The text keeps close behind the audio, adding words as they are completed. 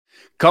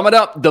Coming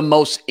up, the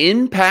most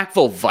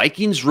impactful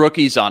Vikings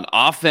rookies on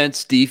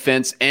offense,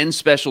 defense, and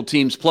special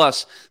teams,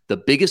 plus the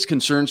biggest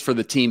concerns for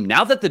the team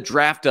now that the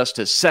draft dust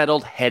has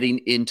settled heading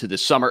into the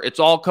summer. It's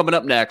all coming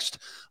up next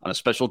on a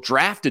special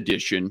draft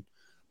edition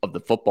of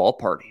the Football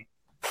Party.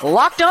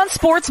 Locked On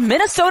Sports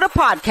Minnesota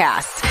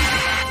podcast.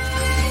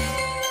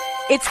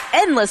 It's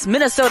endless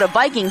Minnesota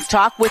Vikings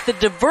talk with the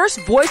diverse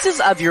voices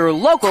of your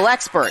local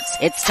experts.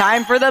 It's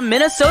time for the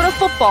Minnesota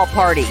Football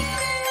Party.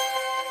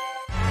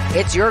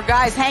 It's your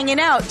guys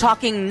hanging out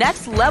talking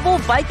next-level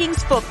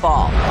Vikings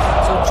football.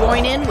 So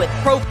join in with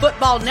Pro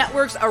Football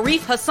Network's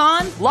Arif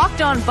Hassan,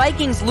 Locked On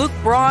Vikings Luke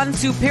Braun,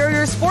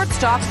 Superior Sports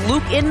Talk's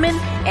Luke Inman,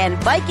 and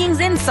Vikings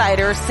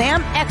insider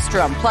Sam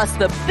Ekstrom, plus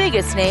the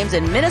biggest names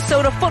in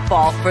Minnesota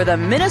football for the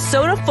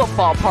Minnesota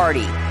Football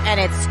Party. And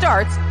it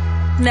starts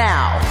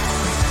now.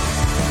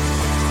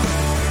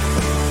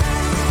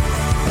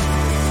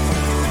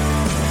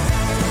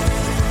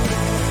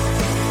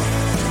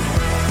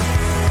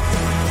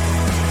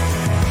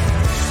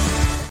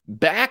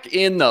 Back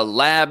in the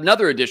lab,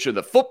 another edition of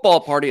the Football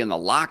Party on the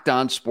Locked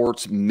On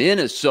Sports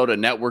Minnesota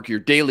Network, your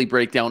daily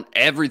breakdown,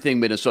 everything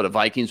Minnesota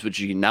Vikings, which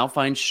you can now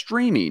find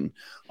streaming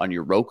on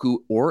your Roku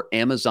or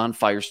Amazon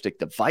Fire Stick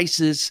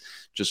devices.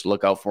 Just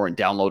look out for and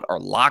download our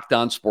Locked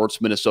On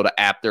Sports Minnesota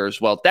app there as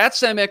well. That's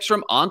Sam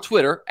Ekstrom on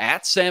Twitter,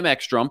 at Sam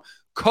Ekstrom,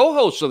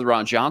 co-host of the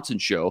Ron Johnson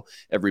Show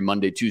every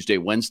Monday, Tuesday,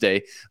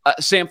 Wednesday.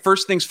 Sam,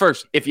 first things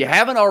first, if you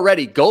haven't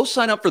already, go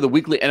sign up for the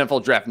weekly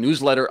NFL Draft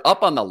newsletter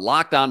up on the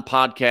Locked On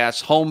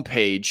Podcast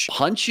homepage.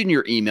 Punch in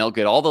your email,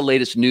 get all the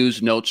latest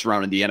news, notes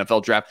surrounding the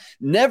NFL Draft.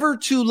 Never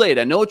too late.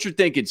 I know what you're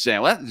thinking,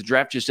 Sam. Well, the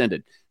draft just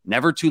ended.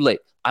 Never too late.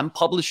 I'm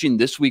publishing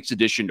this week's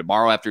edition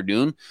tomorrow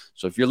afternoon.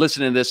 So if you're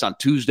listening to this on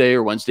Tuesday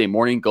or Wednesday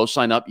morning, go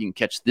sign up. You can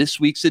catch this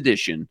week's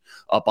edition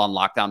up on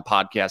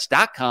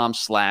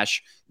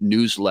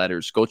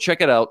LockedOnPodcast.com/newsletters. Go check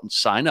it out and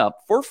sign up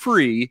for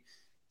free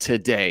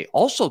today.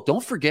 Also,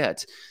 don't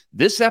forget,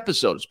 this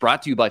episode is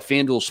brought to you by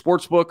FanDuel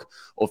Sportsbook,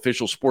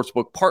 official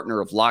sportsbook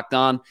partner of Locked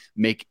On.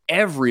 Make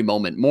every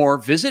moment more.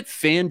 Visit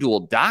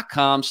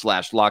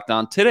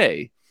FanDuel.com/LockedOn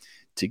today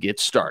to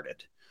get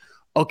started.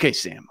 Okay,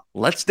 Sam,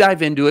 let's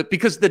dive into it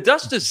because the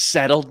dust is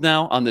settled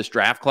now on this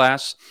draft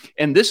class.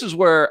 And this is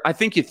where I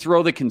think you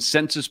throw the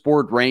consensus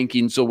board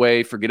rankings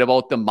away, forget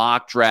about the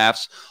mock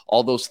drafts,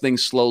 all those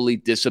things slowly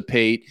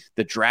dissipate.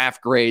 The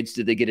draft grades,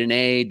 did they get an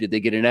A? Did they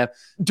get an F?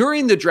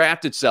 During the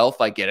draft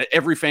itself, I get it.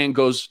 Every fan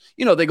goes,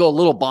 they go a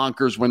little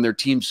bonkers when their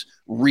teams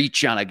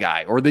reach on a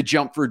guy, or they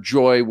jump for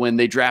joy when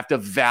they draft a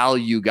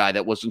value guy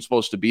that wasn't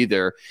supposed to be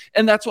there.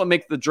 And that's what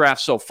makes the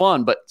draft so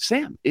fun. But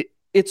Sam,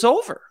 it's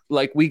over.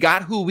 Like, we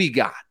got who we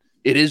got.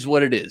 It is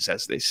what it is,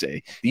 as they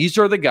say. These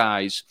are the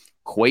guys,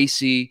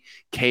 Kwesi,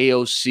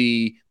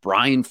 KOC,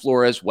 Brian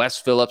Flores, Wes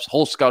Phillips,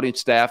 whole scouting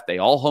staff, they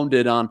all honed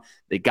in on.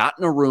 They got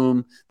in a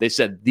room. They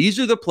said, these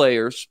are the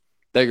players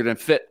that are going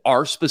to fit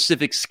our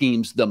specific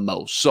schemes the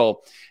most.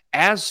 So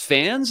as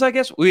fans, I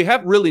guess, we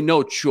have really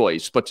no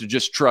choice but to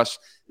just trust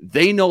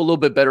they know a little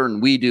bit better than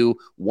we do.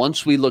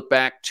 Once we look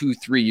back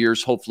 2-3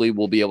 years, hopefully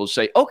we'll be able to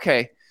say,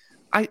 okay,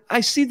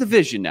 I see the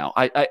vision now.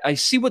 I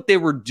see what they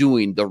were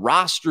doing, the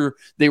roster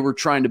they were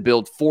trying to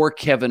build for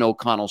Kevin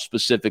O'Connell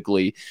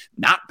specifically,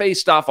 not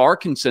based off our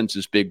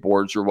consensus big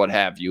boards or what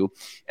have you.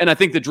 And I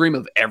think the dream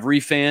of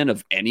every fan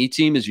of any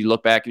team is you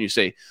look back and you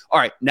say, all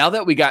right, now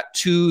that we got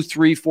 2,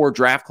 3, 4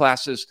 draft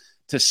classes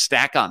to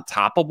stack on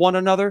top of one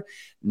another,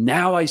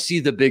 now I see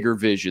the bigger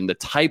vision, the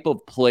type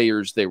of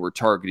players they were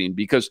targeting.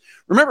 Because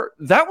remember,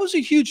 that was a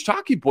huge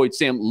talking point,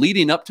 Sam,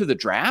 leading up to the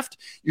draft.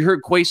 You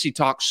heard Kwesi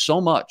talk so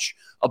much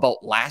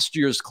about last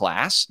year's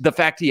class, the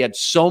fact he had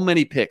so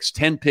many picks,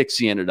 10 picks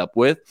he ended up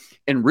with,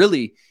 and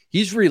really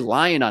he's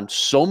relying on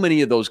so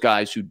many of those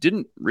guys who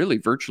didn't really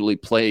virtually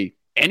play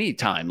any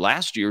time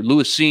last year.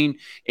 Lewis Cine,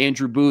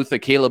 Andrew Booth,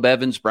 Caleb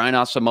Evans, Brian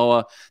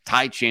Asamoah,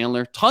 Ty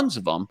Chandler, tons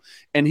of them,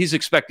 and he's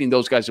expecting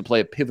those guys to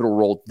play a pivotal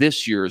role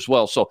this year as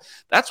well. So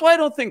that's why I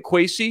don't think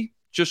Kwesi,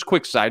 just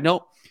quick side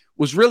note,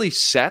 was really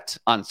set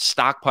on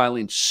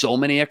stockpiling so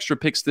many extra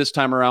picks this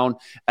time around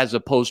as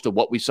opposed to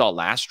what we saw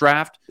last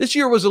draft. This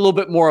year was a little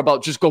bit more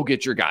about just go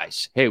get your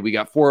guys. Hey, we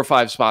got 4 or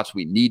 5 spots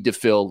we need to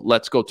fill.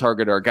 Let's go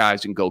target our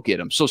guys and go get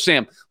them. So,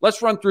 Sam,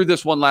 let's run through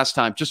this one last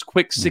time. Just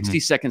quick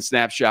 60-second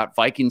snapshot,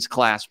 Vikings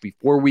class,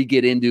 before we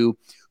get into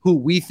who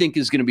we think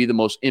is going to be the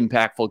most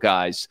impactful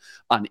guys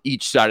on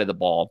each side of the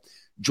ball.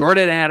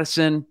 Jordan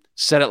Addison,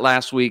 said it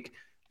last week.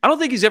 I don't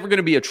think he's ever going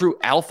to be a true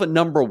alpha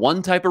number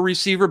 1 type of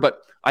receiver, but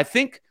I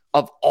think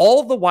of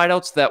all the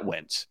wideouts that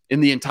went in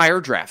the entire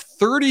draft,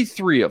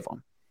 33 of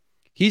them,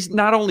 he's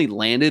not only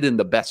landed in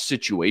the best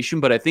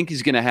situation, but I think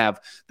he's going to have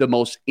the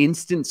most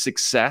instant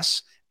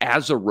success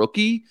as a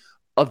rookie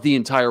of the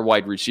entire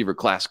wide receiver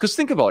class. Because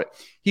think about it.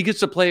 He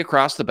gets to play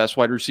across the best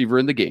wide receiver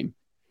in the game.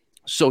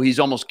 So he's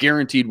almost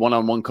guaranteed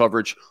one-on-one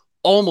coverage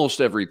almost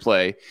every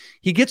play.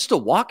 He gets to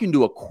walk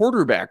into a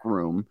quarterback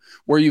room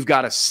where you've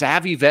got a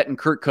savvy vet in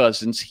Kirk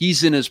Cousins.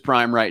 He's in his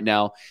prime right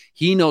now.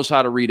 He knows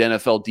how to read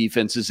NFL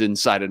defenses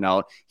inside and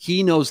out.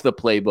 He knows the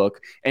playbook,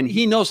 and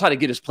he knows how to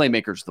get his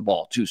playmakers the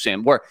ball too,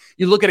 Sam. Where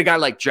you look at a guy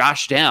like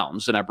Josh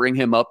Downs, and I bring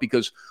him up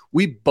because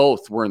we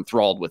both were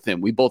enthralled with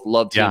him. We both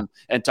loved him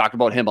and talked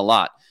about him a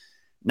lot.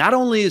 Not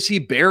only is he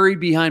buried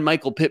behind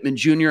Michael Pittman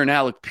Jr. and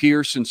Alec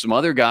Pierce and some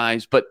other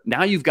guys, but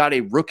now you've got a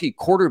rookie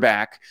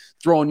quarterback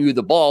throwing you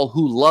the ball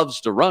who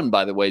loves to run,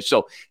 by the way.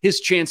 So his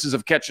chances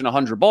of catching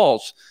 100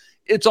 balls,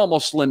 it's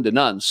almost slim to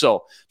none.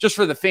 So just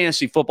for the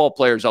fantasy football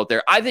players out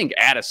there, I think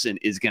Addison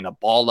is going to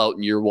ball out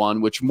in year one,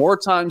 which more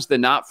times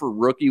than not for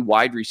rookie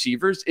wide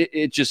receivers,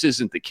 it just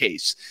isn't the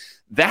case.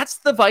 That's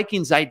the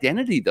Vikings'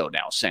 identity, though,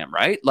 now, Sam,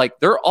 right? Like,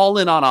 they're all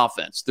in on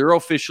offense. They're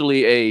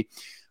officially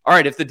all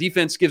right, if the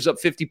defense gives up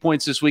 50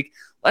 points this week,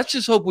 let's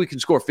just hope we can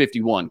score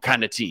 51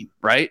 kind of team,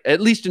 right?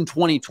 At least in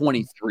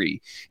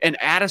 2023.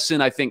 And Addison,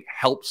 I think,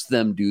 helps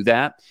them do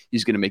that.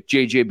 He's going to make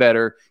JJ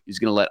better. He's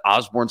going to let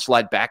Osborne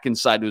slide back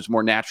inside to his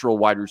more natural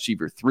wide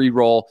receiver 3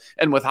 role.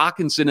 And with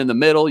Hawkinson in the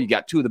middle, you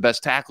got 2 of the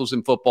best tackles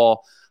in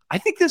football. I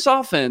think this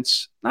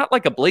offense, not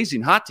like a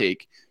blazing hot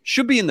take,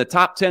 should be in the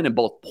top 10 in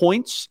both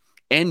points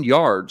and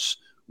yards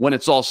when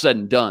it's all said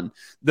and done.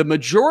 The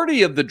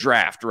majority of the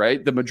draft,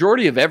 right? The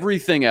majority of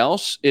everything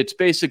else, it's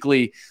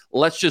basically,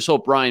 let's just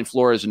hope Brian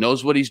Flores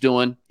knows what he's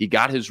doing. He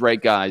got his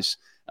right guys,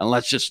 and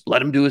let's just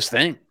let him do his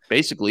thing.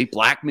 Basically,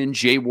 Blackman,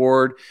 Jay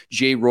Ward,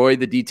 Jay Roy,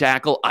 the D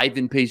tackle,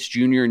 Ivan Pace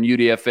Jr. in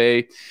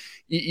UDFA.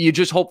 You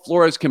just hope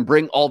Flores can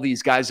bring all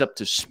these guys up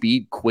to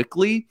speed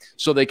quickly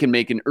so they can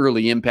make an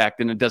early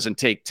impact, and it doesn't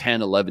take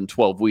 10, 11,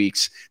 12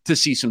 weeks to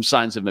see some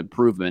signs of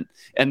improvement.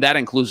 And that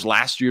includes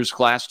last year's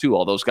class, too,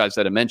 all those guys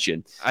that I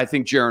mentioned. I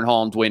think Jaron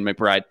Hall and Dwayne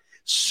McBride,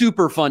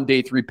 super fun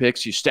day 3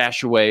 picks you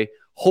stash away.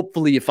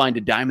 Hopefully you find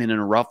a diamond in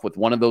a rough with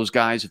one of those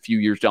guys a few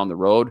years down the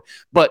road.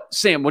 But,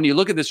 Sam, when you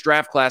look at this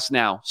draft class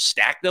now,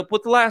 stacked up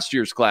with last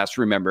year's class,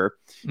 remember,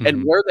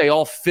 and where they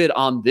all fit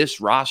on this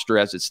roster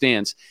as it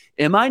stands,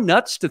 am I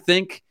nuts to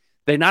think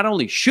they not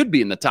only should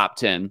be in the top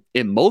 10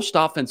 in most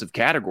offensive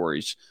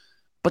categories,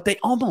 but they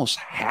almost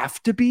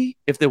have to be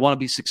if they want to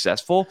be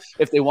successful,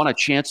 if they want a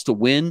chance to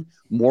win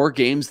more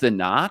games than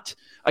not?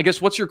 I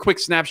guess, what's your quick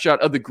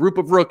snapshot of the group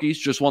of rookies,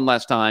 just one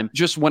last time,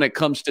 just when it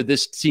comes to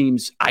this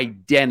team's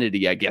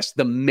identity, I guess,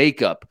 the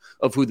makeup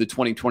of who the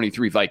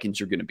 2023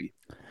 Vikings are going to be?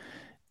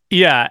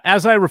 Yeah,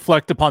 as I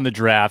reflect upon the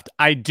draft,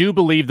 I do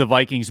believe the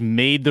Vikings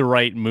made the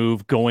right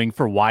move going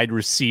for wide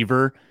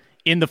receiver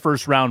in the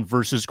first round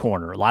versus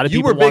corner. A lot of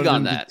people were big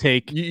on that.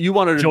 You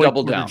wanted to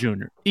double down.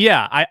 Jr.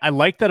 Yeah, I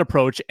like that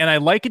approach, and I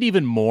like it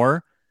even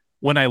more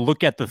when I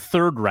look at the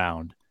third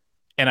round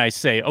and I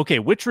say, okay,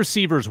 which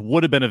receivers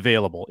would have been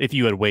available if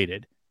you had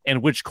waited,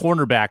 and which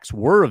cornerbacks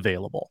were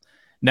available?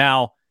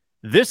 Now,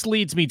 this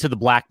leads me to the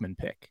Blackman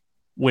pick,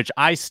 which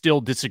I still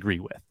disagree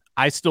with.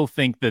 I still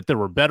think that there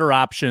were better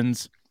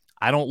options.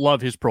 I don't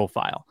love his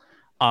profile.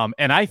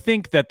 And I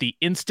think that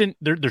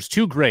there's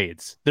 2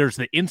 grades. There's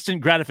the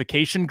instant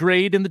gratification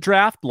grade in the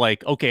draft,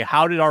 like, okay,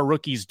 how did our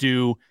rookies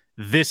do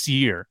this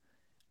year?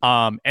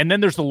 And then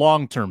there's the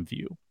long-term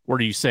view,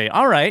 where you say,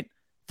 all right,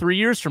 3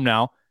 years from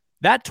now,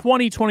 that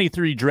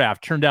 2023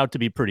 draft turned out to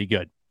be pretty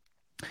good.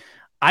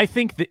 I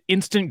think the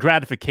instant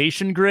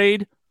gratification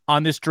grade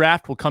on this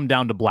draft will come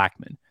down to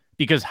Blackman,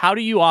 because how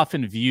do you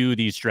often view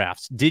these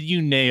drafts? Did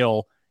you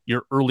nail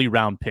your early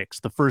round picks,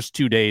 the first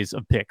 2 days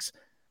of picks?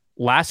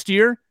 Last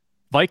year,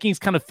 Vikings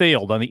kind of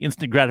failed on the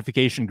instant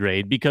gratification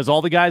grade because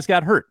all the guys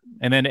got hurt.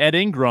 And then Ed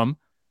Ingram,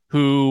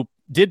 who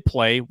did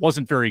play,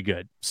 wasn't very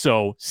good.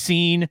 So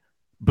Seen,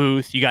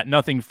 Booth, you got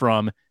nothing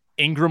from.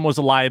 Ingram was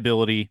a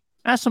liability.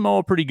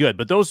 Asamoah pretty good,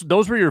 but those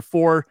were your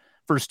 4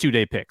 first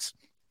 2-day picks.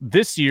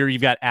 This year,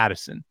 you've got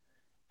Addison.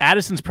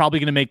 Addison's probably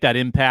going to make that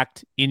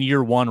impact in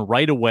year 1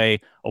 right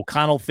away.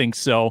 O'Connell thinks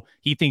so.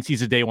 He thinks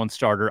he's a day 1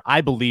 starter.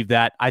 I believe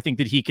that. I think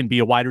that he can be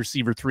a wide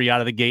receiver 3 out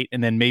of the gate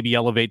and then maybe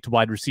elevate to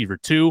wide receiver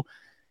 2.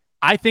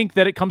 I think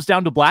that it comes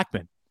down to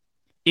Blackman.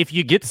 If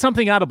you get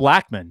something out of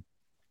Blackman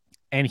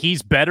and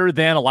he's better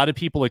than a lot of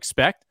people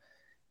expect,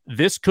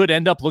 this could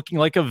end up looking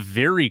like a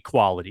very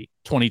quality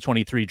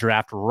 2023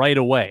 draft right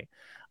away.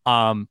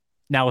 Now,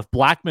 if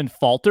Blackman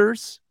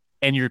falters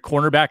and your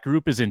cornerback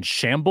group is in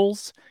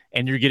shambles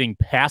and you're getting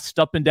passed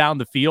up and down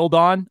the field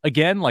on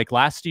again, like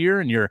last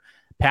year, and your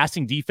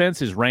passing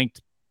defense is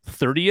ranked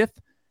 30th,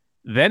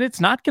 then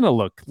it's not going to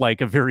look like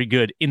a very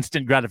good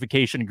instant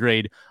gratification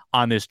grade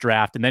on this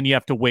draft. And then you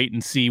have to wait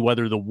and see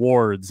whether the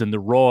Wards and the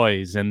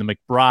Roys and the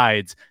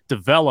McBrides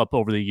develop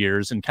over the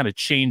years and kind of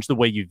change the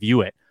way you view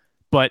it.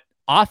 But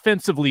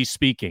offensively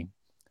speaking,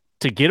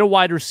 to get a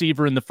wide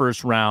receiver in the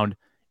first round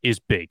is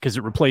big because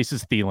it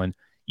replaces Thielen.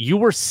 You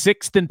were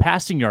 6th in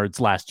passing yards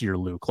last year,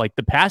 Luke. Like,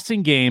 the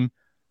passing game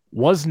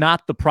was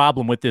not the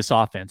problem with this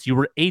offense. You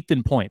were 8th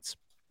in points.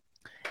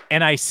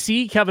 And I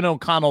see Kevin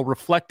O'Connell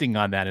reflecting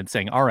on that and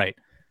saying, all right,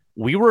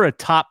 we were a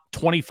top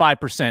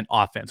 25%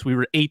 offense. We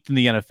were 8th in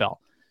the NFL.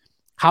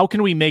 How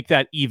can we make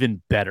that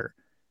even better?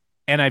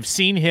 And I've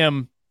seen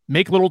him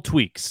make little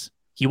tweaks.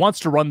 He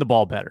wants to run the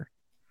ball better.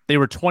 They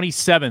were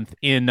 27th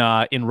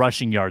in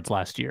rushing yards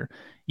last year.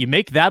 You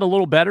make that a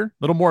little better, a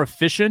little more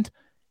efficient,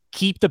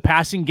 keep the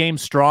passing game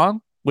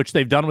strong, which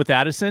they've done with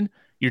Addison.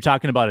 You're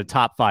talking about a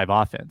top 5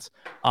 offense.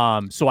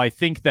 So I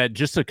think that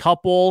just a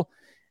couple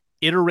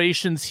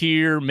iterations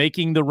here,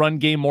 making the run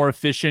game more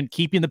efficient,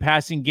 keeping the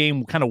passing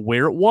game kind of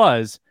where it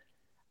was,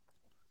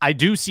 I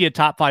do see a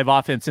top 5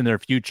 offense in their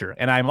future.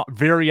 And I'm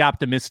very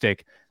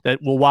optimistic that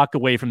we'll walk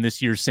away from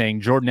this year saying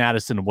Jordan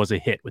Addison was a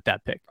hit with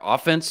that pick.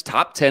 Offense,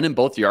 top 10 in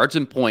both yards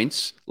and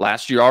points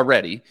last year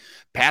already.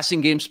 Passing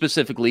game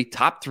specifically,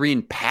 top 3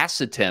 in pass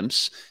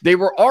attempts. They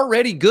were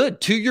already good.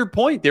 To your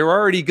point, they were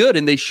already good,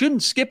 and they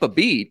shouldn't skip a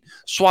beat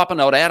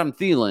swapping out Adam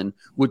Thielen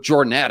with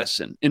Jordan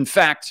Addison. In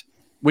fact,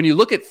 when you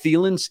look at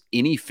Thielen's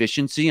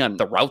inefficiency on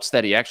the routes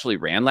that he actually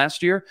ran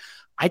last year,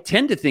 I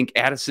tend to think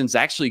Addison's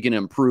actually going to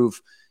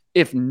improve,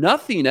 if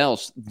nothing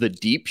else, the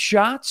deep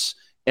shots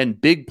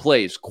and big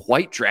plays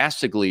quite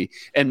drastically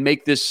and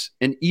make this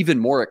an even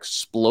more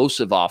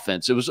explosive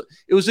offense. It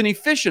was an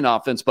efficient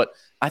offense, but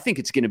I think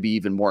it's going to be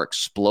even more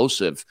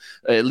explosive,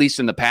 at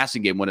least in the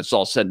passing game when it's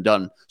all said and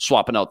done,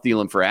 swapping out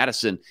Thielen for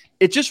Addison.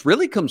 It just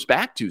really comes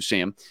back to,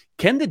 Sam,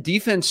 can the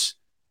defense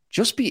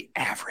just be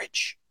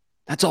average?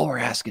 That's all we're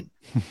asking.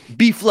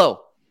 Be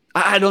flow.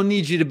 I don't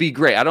need you to be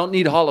great. I don't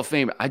need Hall of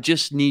Fame. I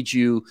just need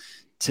you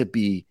to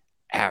be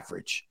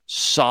average,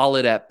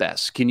 solid at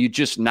best. Can you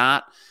just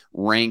not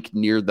rank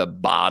near the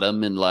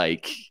bottom in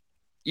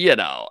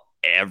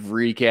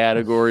every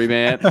category,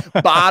 man?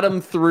 Bottom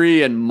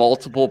 3 in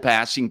multiple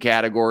passing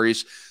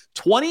categories,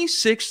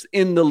 26th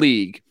in the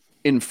league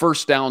in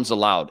first downs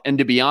allowed. And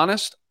to be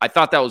honest, I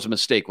thought that was a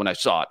mistake when I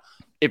saw it.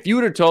 If you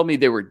would have told me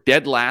they were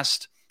dead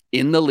last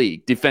in the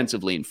league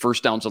defensively in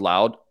first downs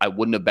allowed, I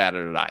wouldn't have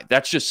batted an eye.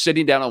 That's just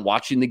sitting down and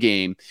watching the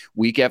game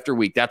week after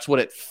week. That's what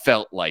it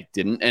felt like,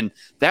 didn't? And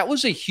that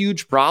was a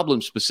huge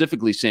problem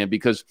specifically, Sam,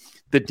 because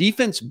the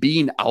defense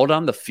being out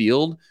on the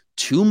field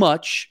too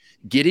much,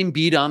 getting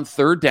beat on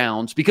third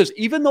downs, because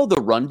even though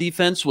the run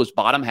defense was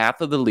bottom half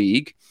of the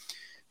league,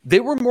 they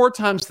were more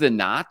times than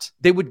not,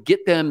 they would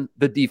get them,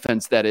 the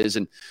defense that is,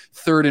 in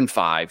 3rd and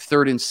 5,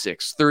 3rd and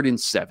 6, 3rd and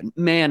 7,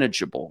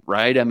 manageable,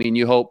 right? I mean,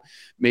 you hope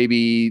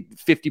maybe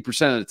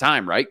 50% of the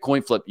time, right?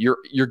 Coin flip,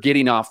 you're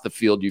getting off the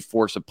field, you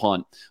force a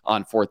punt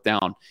on 4th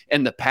down.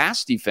 And the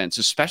pass defense,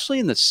 especially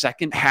in the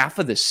second half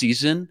of the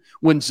season,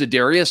 when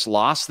Za'Darius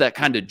lost that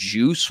kind of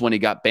juice when he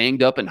got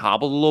banged up and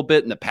hobbled a little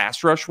bit and the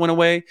pass rush went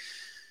away,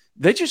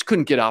 they just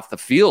couldn't get off the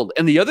field.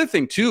 And the other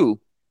thing too,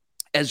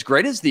 as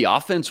great as the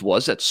offense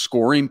was at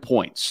scoring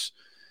points,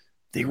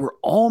 they were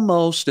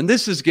almost, and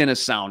this is going to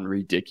sound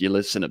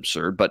ridiculous and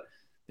absurd, but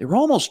they were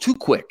almost too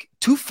quick,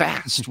 too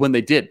fast when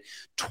they did.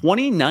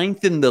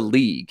 29th in the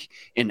league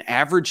in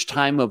average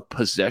time of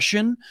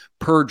possession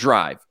per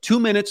drive, 2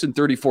 minutes and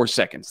 34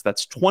 seconds.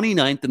 That's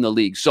 29th in the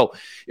league. So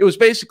it was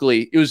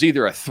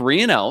either a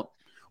 3 and out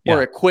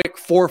or a quick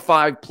 4 or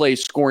 5 play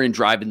scoring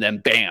drive and then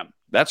bam.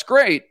 That's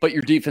great, but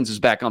your defense is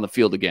back on the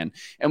field again.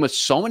 And with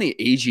so many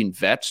aging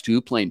vets,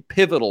 too, playing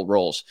pivotal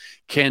roles,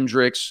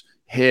 Kendricks,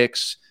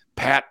 Hicks,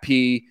 Pat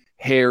P.,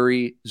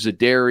 Harry,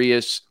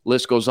 Za'Darius,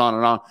 list goes on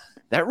and on.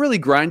 That really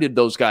grinded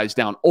those guys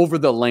down over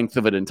the length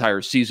of an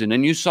entire season.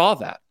 And you saw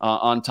that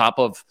on top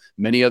of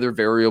many other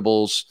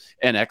variables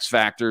and X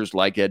factors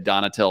like Ed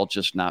Donatel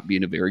just not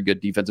being a very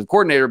good defensive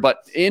coordinator. But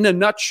in a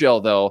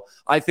nutshell, though,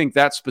 I think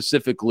that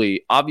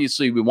specifically,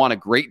 obviously we want a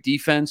great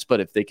defense,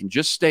 but if they can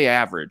just stay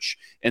average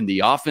and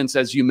the offense,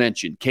 as you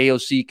mentioned,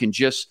 KOC can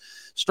just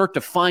start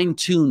to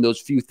fine-tune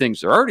those few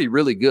things. They're already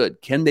really good.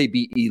 Can they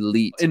be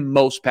elite in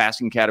most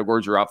passing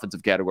categories or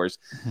offensive categories?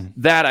 Mm-hmm.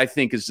 That, I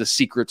think, is the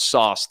secret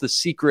sauce, the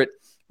secret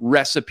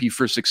recipe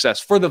for success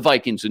for the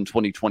Vikings in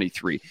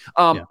 2023.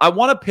 I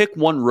want to pick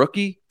one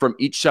rookie from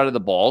each side of the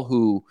ball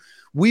who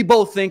we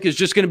both think is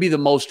just going to be the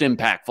most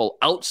impactful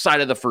outside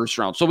of the first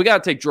round. So we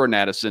got to take Jordan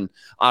Addison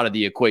out of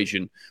the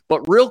equation.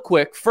 But real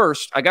quick,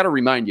 first, I got to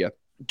remind you,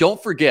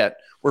 don't forget,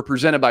 we're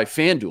presented by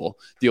FanDuel,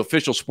 the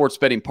official sports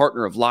betting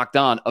partner of Locked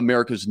On,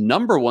 America's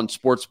 #1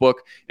 sportsbook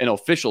and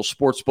official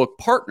sportsbook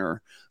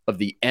partner of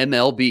the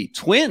MLB.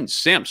 Twins,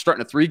 Sam,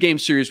 starting a 3-game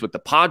series with the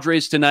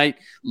Padres tonight.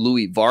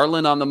 Louis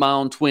Varland on the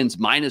mound. Twins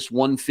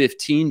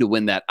 -115 to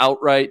win that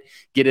outright.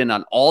 Get in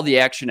on all the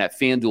action at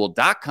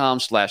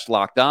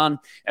FanDuel.com/LockedOn.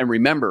 And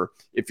remember,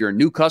 if you're a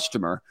new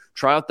customer,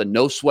 try out the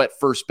no sweat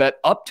first bet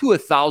up to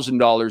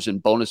 $1,000 in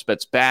bonus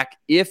bets back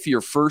if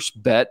your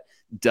first bet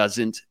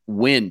doesn't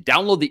win.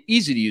 Download the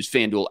easy-to-use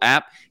FanDuel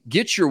app.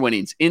 Get your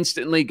winnings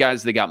instantly.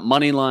 Guys, they got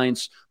money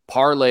lines,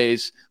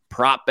 parlays,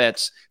 prop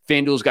bets.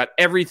 FanDuel's got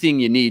everything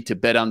you need to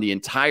bet on the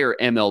entire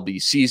MLB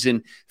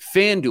season.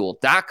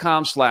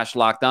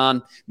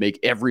 FanDuel.com/LockedOn. Make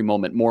every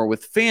moment more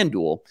with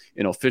FanDuel,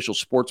 an official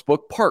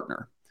sportsbook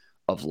partner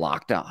of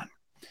Locked On.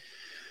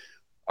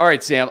 All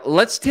right, Sam,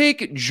 let's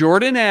take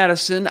Jordan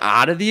Addison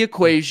out of the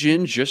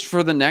equation just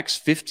for the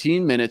next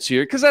 15 minutes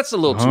here, because that's a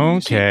little too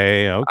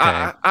easy.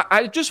 Okay.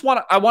 I just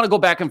want to go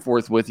back and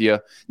forth with you.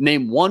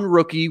 Name one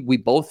rookie we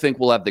both think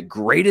will have the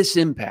greatest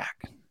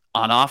impact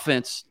on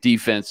offense,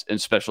 defense, and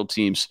special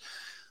teams.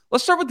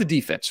 Let's start with the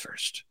defense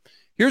first.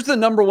 Here's the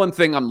number one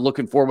thing I'm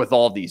looking for with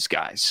all these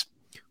guys.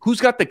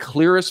 Who's got the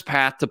clearest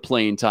path to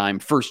playing time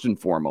first and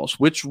foremost?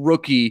 Which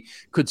rookie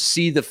could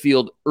see the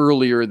field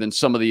earlier than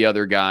some of the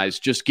other guys,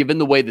 just given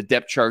the way the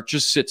depth chart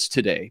just sits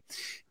today?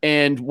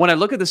 And when I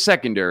look at the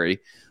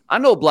secondary, I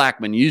know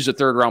Blackman, you use a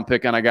third-round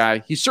pick on a guy.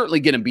 He's certainly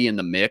going to be in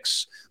the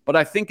mix, but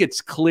I think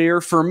it's clear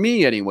for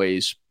me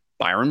anyways,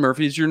 Byron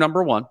Murphy's your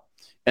number one.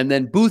 And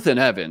then Booth and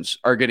Evans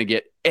are going to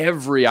get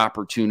every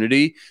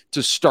opportunity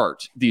to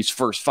start these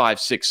first 5,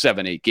 6,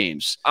 7, 8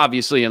 games.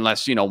 Obviously,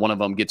 unless, one of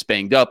them gets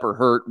banged up or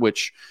hurt,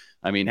 which,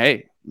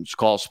 hey, let's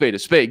call a spade a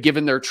spade.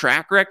 Given their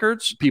track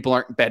records, people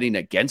aren't betting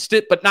against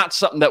it, but not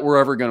something that we're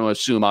ever going to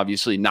assume,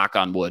 obviously, knock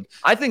on wood.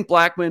 I think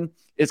Blackman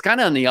is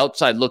kind of on the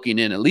outside looking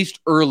in, at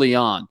least early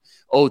on.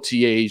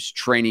 OTAs,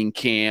 training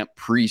camp,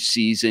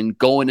 preseason,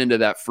 going into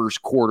that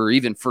first quarter,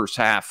 even first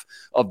half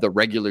of the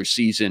regular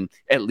season,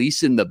 at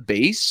least in the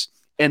base.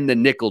 And the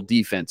nickel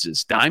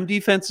defenses, dime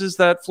defenses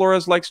that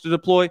Flores likes to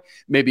deploy,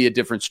 maybe a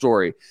different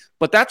story.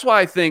 But that's why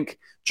I think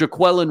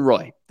Jaquelin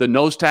Roy, the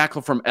nose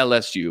tackle from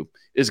LSU,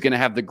 is going to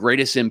have the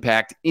greatest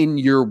impact in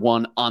year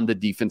one on the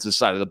defensive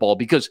side of the ball.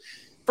 Because,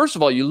 first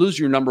of all, you lose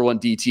your number one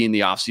DT in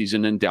the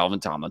offseason in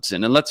Dalvin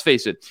Tomlinson. And let's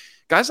face it,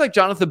 guys like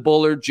Jonathan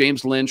Bullard,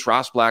 James Lynch,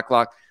 Ross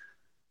Blacklock,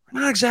 we're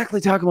not exactly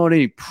talking about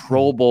any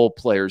Pro Bowl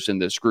players in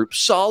this group.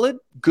 Solid,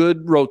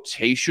 good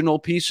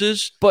rotational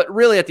pieces. But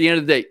really, at the end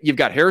of the day, you've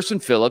got Harrison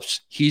Phillips.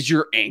 He's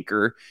your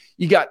anchor.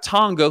 You got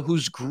Tonga,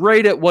 who's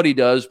great at what he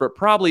does, but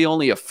probably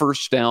only a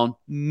first down,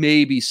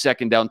 maybe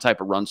second down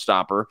type of run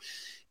stopper.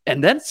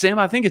 And then, Sam,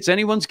 I think it's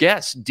anyone's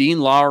guess.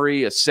 Dean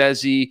Lowry,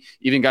 Assezi,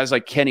 even guys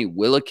like Kenny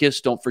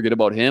Willekes, don't forget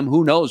about him.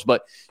 Who knows?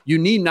 But you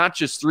need not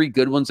just 3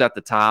 good ones at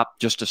the top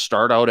just to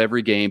start out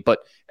every game, but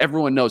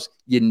everyone knows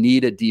you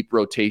need a deep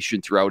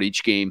rotation throughout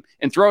each game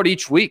and throughout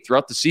each week,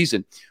 throughout the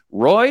season.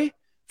 Roy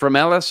from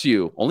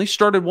LSU only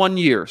started 1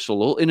 year, so a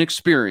little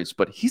inexperienced,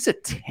 but he's a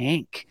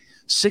tank.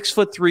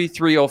 6'3",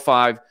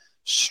 305,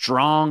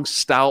 strong,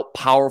 stout,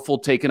 powerful,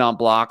 taking on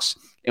blocks.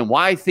 And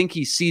why I think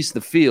he sees the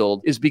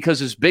field is because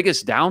his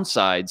biggest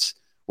downsides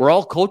were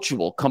all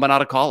coachable coming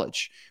out of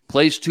college.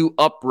 Plays too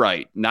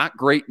upright, not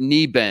great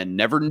knee bend,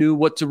 never knew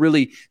what to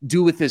really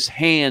do with his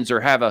hands or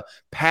have a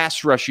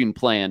pass rushing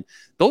plan.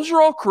 Those are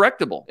all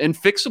correctable and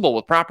fixable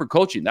with proper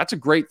coaching. That's a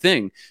great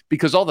thing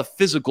because all the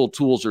physical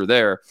tools are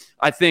there.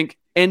 I think,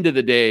 end of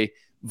the day,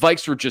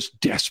 Vikes were just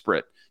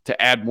desperate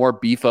to add more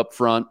beef up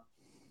front.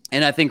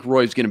 And I think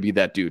Roy's going to be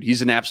that dude.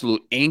 He's an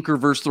absolute anchor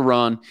versus the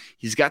run.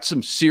 He's got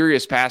some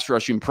serious pass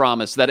rushing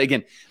promise that,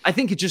 again, I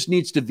think it just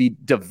needs to be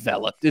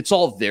developed. It's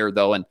all there,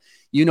 though. And,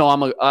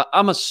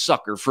 I'm a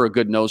sucker for a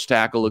good nose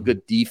tackle, a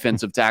good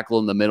defensive tackle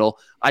in the middle.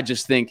 I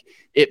just think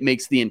it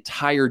makes the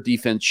entire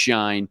defense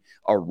shine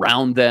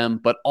around them,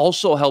 but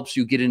also helps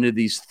you get into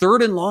these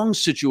third and long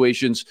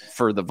situations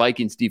for the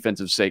Vikings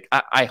defensive sake.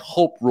 I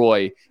hope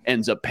Roy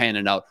ends up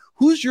panning out.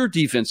 Who's your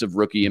defensive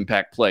rookie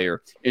impact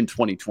player in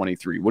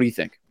 2023? What do you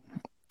think?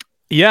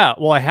 Yeah,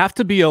 well, I have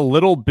to be a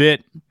little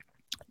bit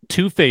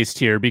two-faced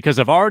here because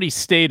I've already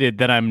stated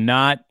that I'm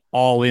not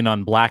all in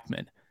on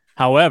Blackman.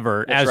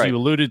 However, that's as right. You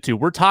alluded to,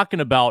 we're talking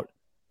about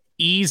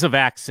ease of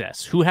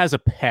access. Who has a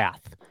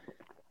path?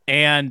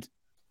 And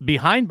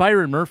behind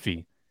Byron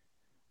Murphy,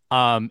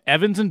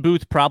 Evans and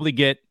Booth probably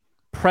get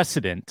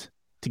precedent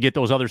to get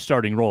those other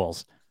starting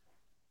roles.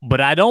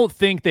 But I don't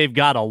think they've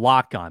got a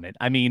lock on it.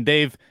 I mean,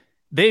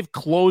 they've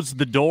closed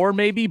the door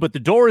maybe, but the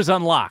door is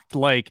unlocked.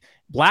 Like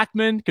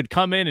Blackman could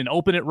come in and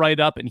open it right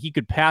up and he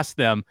could pass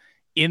them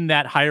in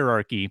that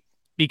hierarchy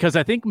because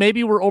I think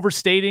maybe we're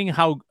overstating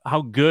how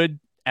good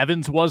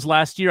Evans was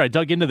last year. I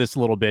dug into this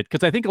a little bit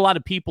because I think a lot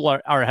of people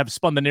have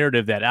spun the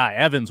narrative that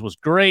Evans was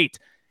great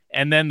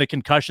and then the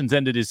concussions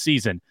ended his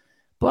season.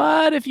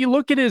 But if you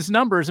look at his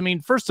numbers, I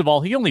mean, first of all,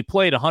 he only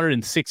played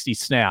 160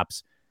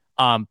 snaps.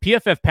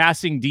 PFF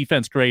passing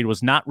defense grade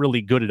was not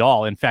really good at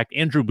all. In fact,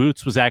 Andrew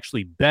Booth's was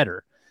actually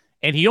better.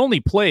 And he only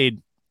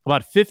played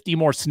about 50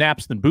 more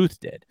snaps than Booth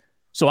did.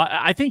 So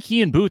I think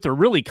he and Booth are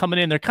really coming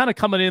in. They're kind of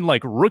coming in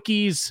like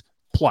rookies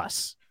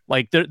plus.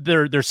 Like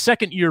they're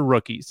second-year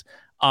rookies.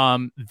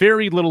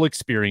 Very little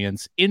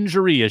experience,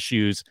 injury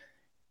issues.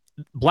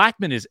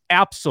 Blackman is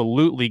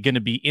absolutely going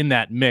to be in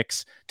that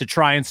mix to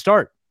try and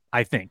start,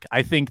 I think.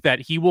 I think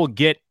that he will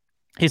get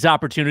his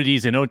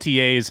opportunities in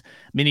OTAs,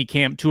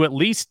 minicamp, to at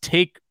least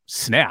take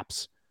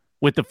snaps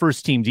with the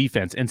first team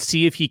defense and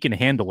see if he can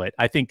handle it.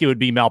 I think it would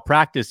be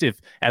malpractice if,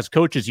 as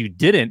coaches, you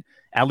didn't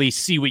at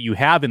least see what you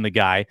have in the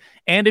guy.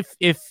 And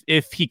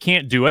if he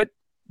can't do it,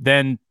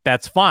 then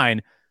that's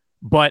fine.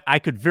 But I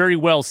could very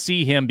well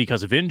see him,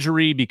 because of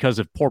injury, because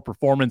of poor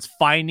performance,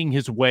 finding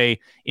his way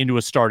into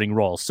a starting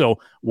role. So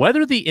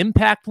whether the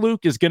impact,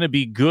 Luke, is going to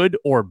be good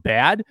or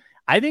bad,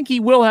 I think he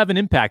will have an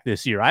impact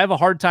this year. I have a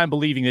hard time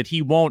believing that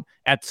he won't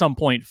at some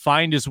point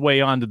find his way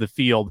onto the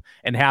field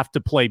and have to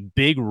play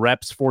big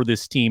reps for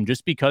this team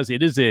just because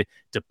it is a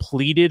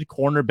depleted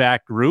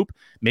cornerback group.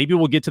 Maybe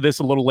we'll get to this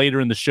a little later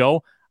in the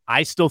show.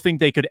 I still think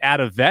they could add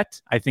a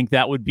vet. I think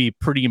that would be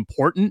pretty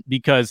important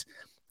because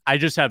I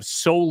just have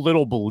so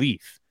little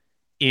belief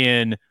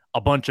in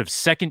a bunch of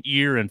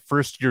second-year and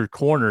first-year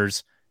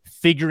corners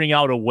figuring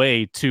out a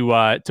way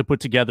to put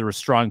together a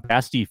strong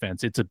pass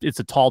defense. It's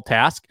a tall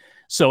task.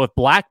 So if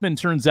Blackman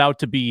turns out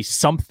to be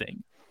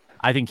something,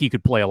 I think he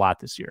could play a lot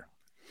this year.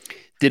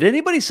 Did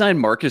anybody sign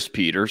Marcus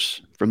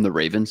Peters from the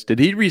Ravens? Did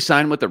he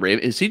re-sign with the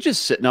Ravens? Is he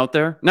just sitting out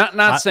there?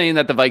 Not saying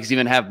that the Vikings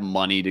even have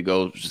money to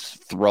go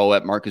throw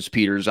at Marcus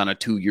Peters on a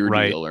 2-year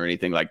deal or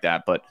anything like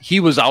that, but he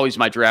was always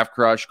my draft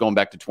crush going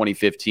back to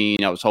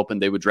 2015. I was hoping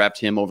they would draft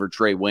him over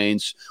Trey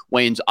Waynes.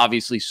 Waynes,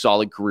 obviously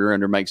solid career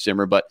under Mike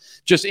Zimmer, but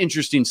just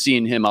interesting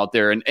seeing him out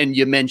there. And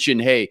you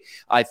mentioned, hey,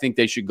 I think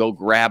they should go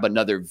grab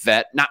another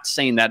vet. Not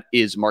saying that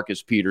is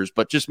Marcus Peters,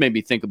 but just made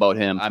me think about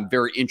him. I'm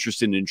very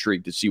interested and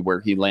intrigued to see where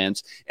he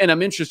lands. And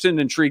I'm interested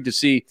and intrigued to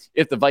see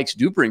if the Vikes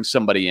do bring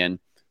somebody in,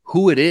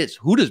 who it is.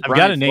 Who does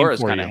Brian Flores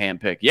kind of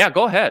handpick? Yeah,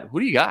 go ahead. Who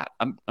do you got?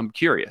 I'm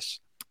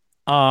curious.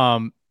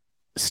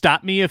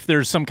 Stop me if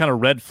there's some kind of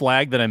red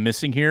flag that I'm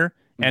missing here.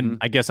 And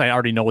I guess I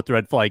already know what the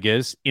red flag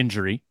is,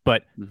 injury.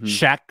 But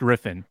Shaq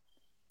Griffin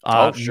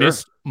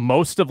missed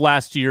most of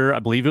last year. I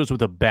believe it was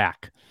with a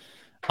back.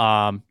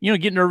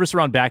 Get nervous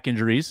around back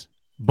injuries,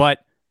 but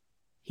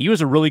he was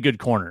a really good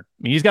corner.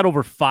 I mean, he's got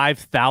over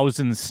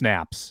 5,000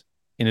 snaps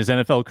in his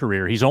NFL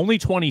career. He's only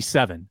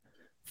 27,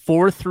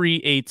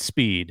 4.38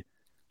 speed,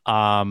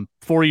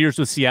 4 years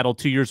with Seattle,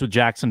 2 years with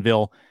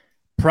Jacksonville.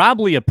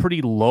 Probably a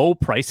pretty low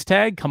price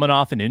tag coming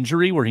off an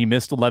injury where he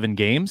missed 11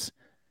 games.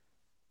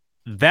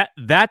 That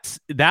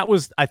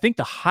was, I think,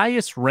 the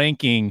highest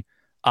ranking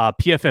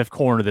PFF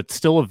corner that's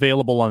still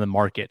available on the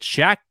market.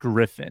 Shaq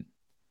Griffin.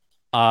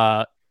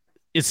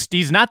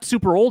 He's not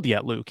super old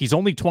yet, Luke. He's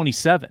only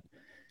 27.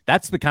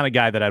 That's the kind of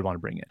guy that I'd want to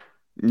bring in.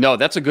 No,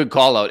 that's a good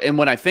call out. And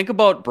when I think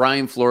about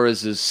Brian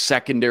Flores'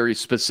 secondary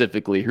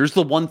specifically, here's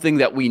the one thing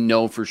that we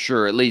know for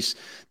sure, at least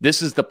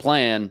this is the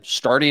plan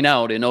starting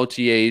out in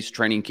OTAs,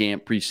 training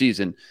camp,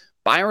 preseason.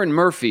 Byron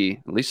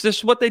Murphy, at least this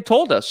is what they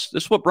told us.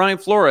 This is what Brian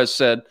Flores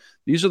said.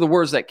 These are the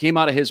words that came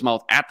out of his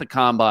mouth at the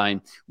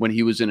combine when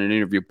he was in an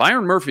interview.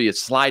 Byron Murphy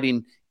is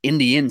sliding in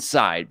the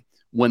inside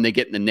when they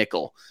get in the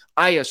nickel.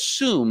 I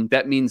assume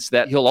that means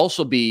that he'll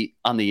also be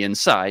on the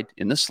inside,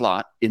 in the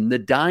slot, in the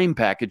dime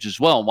package as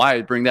well. And why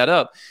I bring that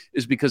up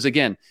is because,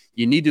 again,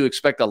 you need to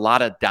expect a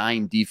lot of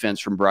dime defense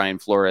from Brian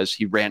Flores.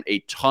 He ran a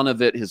ton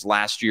of it his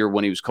last year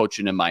when he was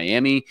coaching in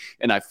Miami,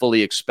 and I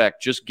fully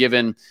expect, just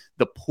given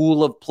the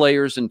pool of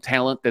players and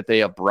talent that they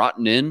have brought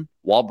in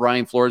while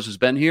Brian Flores has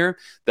been here,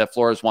 that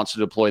Flores wants to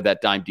deploy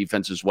that dime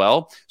defense as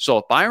well. So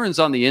if Byron's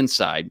on the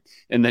inside,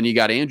 and then you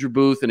got Andrew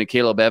Booth and a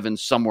Caleb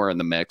Evans somewhere in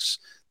the mix,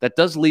 that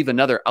does leave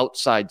another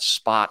outside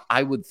spot,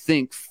 I would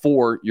think,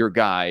 for your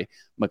guy,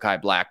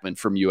 Mekhi Blackman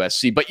from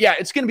USC. But yeah,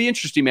 it's going to be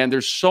interesting, man.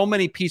 There's so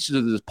many pieces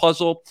of this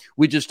puzzle.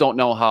 We just don't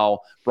know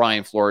how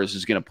Brian Flores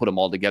is going to put them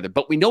all together.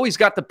 But we know he's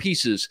got the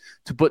pieces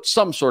to put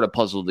some sort of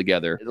puzzle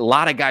together. A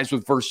lot of guys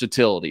with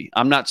versatility.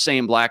 I'm not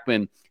saying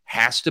Blackman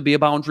has to be a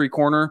boundary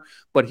corner,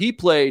 but he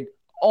played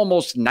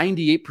almost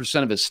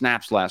 98% of his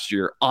snaps last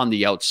year on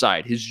the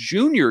outside. His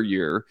junior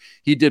year,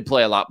 he did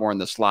play a lot more in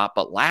the slot,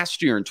 but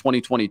last year in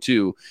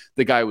 2022,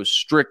 the guy was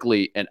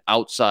strictly an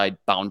outside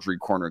boundary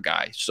corner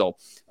guy. So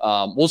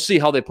we'll see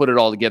how they put it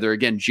all together.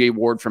 Again, Jay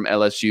Ward from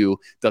LSU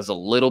does a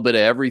little bit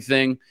of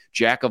everything,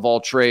 jack of all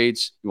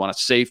trades. You want a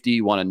safety,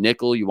 you want a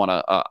nickel, you want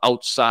a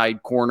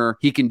outside corner.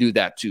 He can do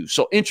that too.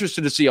 So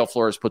interested to see how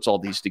Flores puts all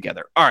these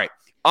together. All right,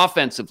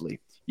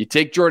 offensively, you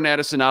take Jordan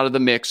Addison out of the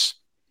mix.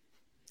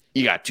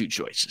 You got two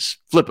choices.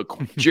 Flip a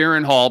coin.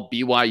 Jaron Hall,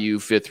 BYU,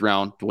 5th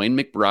round. Dwayne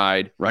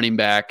McBride, running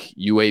back,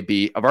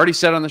 UAB. I've already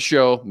said on the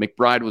show,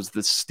 McBride was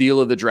the steal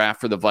of the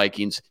draft for the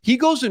Vikings. He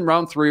goes in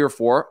round 3 or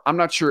 4. I'm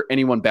not sure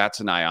anyone bats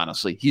an eye,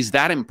 honestly. He's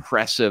that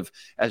impressive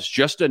as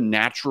just a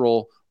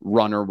natural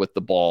runner with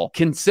the ball.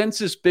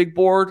 Consensus big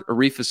board,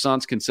 Arif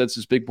Hassan's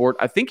consensus big board,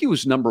 I think he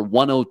was number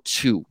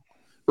 102,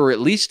 or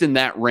at least in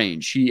that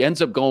range. He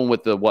ends up going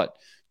with the,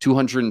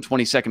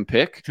 222nd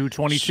pick.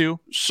 222.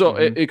 So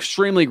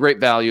extremely great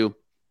value.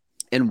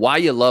 And why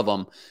you love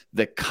him,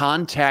 the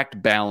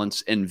contact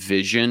balance and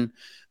vision,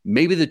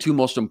 maybe the two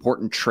most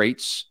important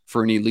traits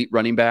for an elite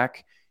running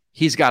back.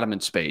 He's got him in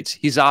spades.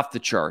 He's off the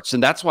charts.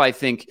 And that's why I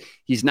think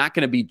he's not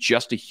going to be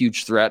just a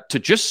huge threat to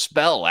just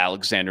spell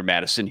Alexander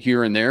Mattison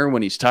here and there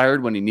when he's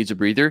tired, when he needs a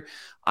breather.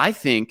 I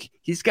think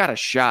he's got a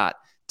shot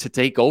to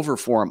take over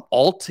for him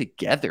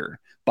altogether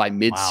by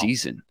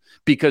midseason. Wow.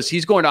 Because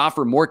he's going to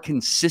offer more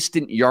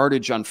consistent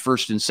yardage on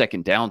 1st and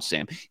 2nd down,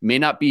 Sam. He may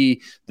not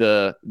be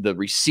the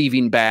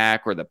receiving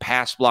back or the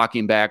pass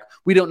blocking back.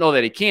 We don't know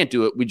that he can't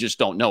do it. We just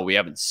don't know. We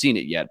haven't seen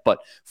it yet. But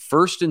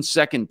 1st and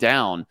 2nd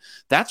down,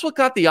 that's what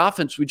got the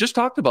offense, we just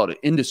talked about it,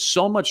 into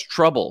so much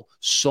trouble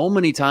so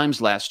many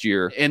times last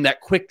year. And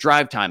that quick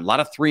drive time, a lot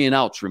of 3 and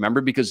outs,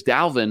 remember? Because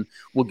Dalvin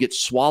will get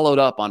swallowed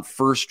up on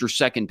 1st or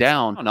 2nd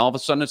down, and all of a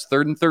sudden it's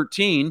 3rd and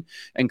 13,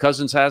 and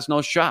Cousins has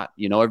no shot.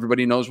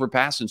 Everybody knows we're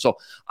passing. So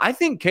I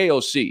think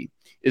KOC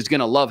is going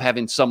to love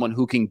having someone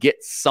who can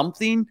get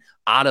something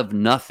out of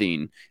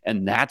nothing,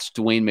 and that's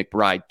Dwayne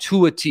McBride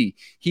to a T.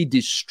 He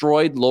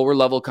destroyed lower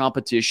level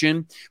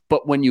competition,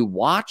 but when you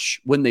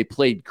watch when they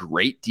played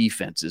great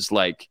defenses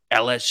like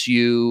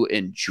LSU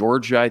and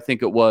Georgia, I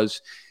think it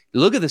was, you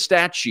look at the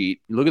stat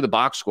sheet, you look at the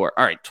box score,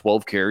 all right,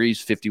 12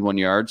 carries, 51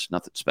 yards,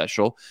 nothing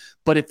special.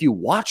 But if you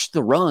watch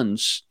the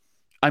runs,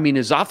 I mean,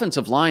 his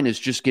offensive line is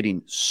just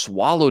getting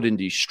swallowed and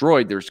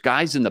destroyed. There's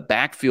guys in the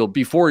backfield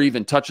before he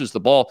even touches the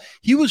ball.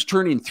 He was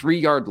turning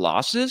 3-yard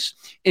losses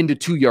into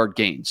 2-yard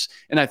gains.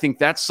 And I think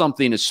that's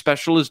something, as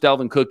special as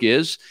Dalvin Cook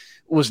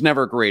was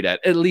never great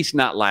at least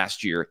not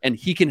last year. And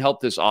he can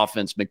help this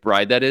offense,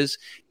 McBride, that is,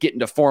 get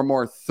into far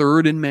more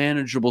third and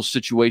manageable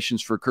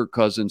situations for Kirk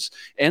Cousins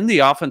and the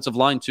offensive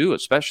line too,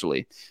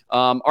 especially.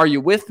 Are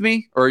you with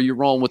me, or are you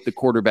rolling with the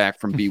quarterback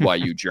from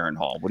BYU, Jaron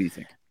Hall? What do you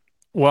think?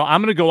 Well,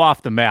 I'm going to go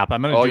off the map.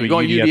 I'm going to do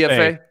a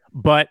UDFA.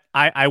 But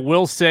I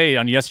will say,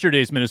 on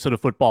yesterday's Minnesota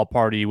football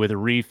party with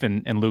Arif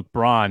and Luke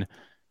Braun,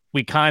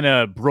 we kind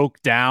of broke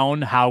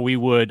down how we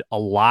would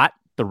allot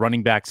the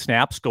running back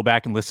snaps. Go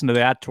back and listen to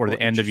that toward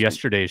the end of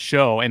yesterday's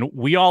show. And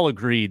we all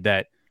agreed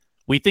that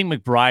we think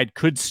McBride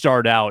could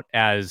start out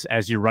as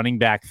your running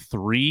back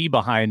 3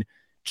 behind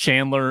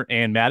Chandler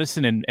and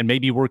Madison and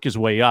maybe work his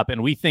way up.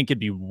 And we think it'd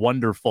be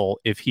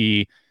wonderful if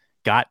he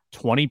got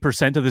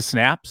 20% of the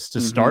snaps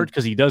to start,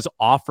 because he does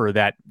offer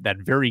that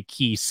very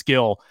key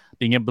skill,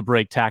 being able to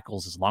break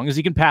tackles as long as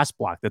he can pass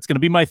block. That's going to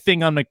be my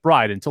thing on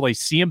McBride until I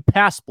see him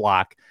pass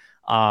block.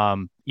 We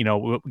got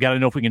to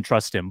know if we can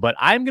trust him. But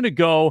I'm going to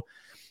go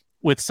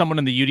with someone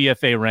in the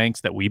UDFA ranks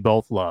that we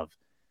both love,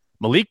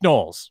 Malik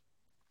Knowles,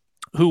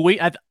 who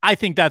I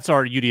think that's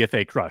our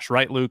UDFA crush,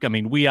 right, Luke? I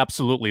mean, we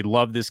absolutely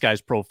love this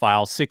guy's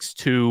profile.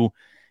 6'2",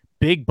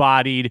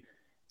 big-bodied.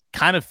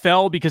 Kind of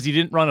fell because he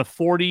didn't run a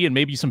 40, and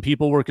maybe some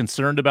people were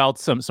concerned about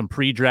some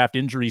pre-draft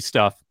injury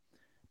stuff.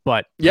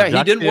 But yeah,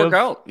 he didn't work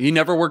out. He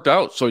never worked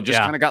out. So he just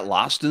kind of got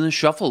lost in the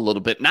shuffle a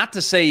little bit. Not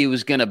to say he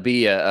was going to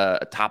be a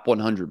top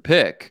 100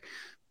 pick,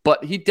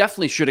 but he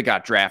definitely should have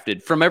got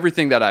drafted from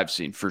everything that I've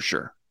seen, for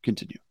sure.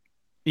 Continue.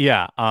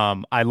 Yeah,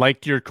 I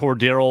liked your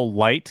Cordero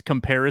Light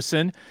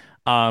comparison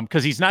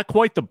because he's not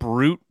quite the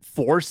brute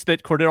force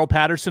that Cordero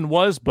Patterson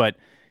was, but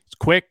he's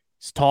quick,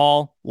 he's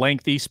tall,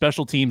 lengthy,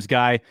 special teams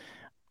guy.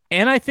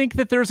 And I think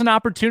that there's an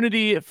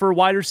opportunity for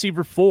wide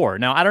receiver 4.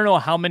 Now, I don't know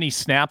how many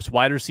snaps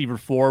wide receiver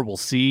 4 will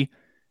see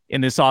in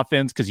this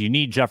offense, because you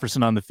need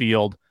Jefferson on the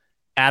field.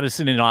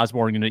 Addison and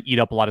Osborne are going to eat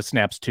up a lot of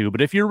snaps too.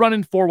 But if you're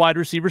running 4 wide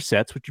receiver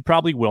sets, which you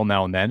probably will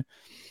now and then,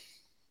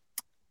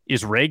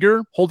 is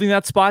Rager holding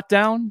that spot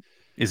down?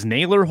 Is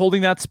Naylor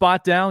holding that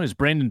spot down? Is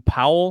Brandon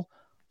Powell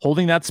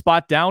holding that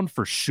spot down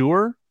for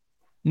sure?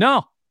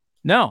 No.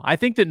 I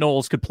think that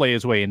Knowles could play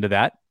his way into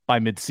that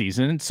by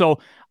midseason. So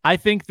I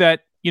think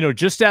that,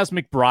 just as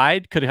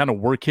McBride could kind of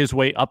work his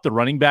way up the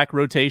running back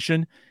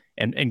rotation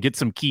and get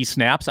some key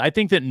snaps, I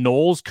think that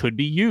Knowles could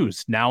be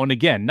used now and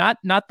again.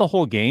 Not the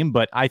whole game,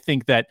 but I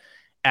think that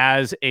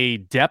as a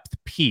depth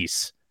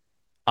piece,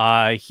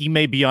 he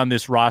may be on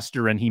this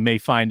roster and he may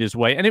find his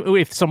way. And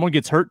if someone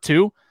gets hurt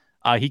too,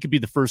 he could be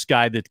the first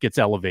guy that gets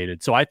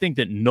elevated. So I think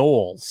that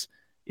Knowles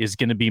is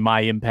going to be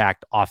my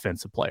impact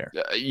offensive player.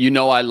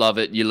 I love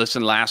it. You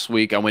listened last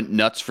week. I went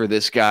nuts for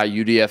this guy,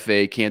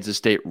 UDFA, Kansas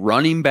State,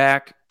 running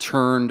back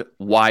turned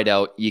wide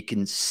out. You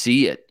can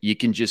see it. You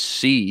can just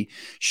see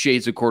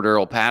shades of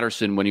Cordero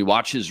Patterson when you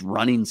watch his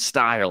running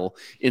style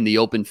in the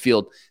open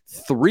field.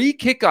 3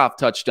 kickoff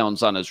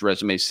touchdowns on his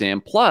resume,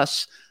 Sam,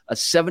 plus a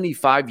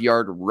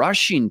 75-yard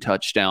rushing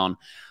touchdown.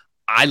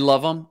 I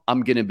love him.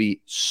 I'm going to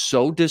be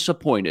so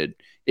disappointed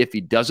if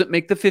he doesn't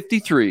make the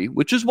 53,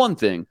 which is one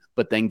thing,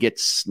 but then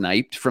gets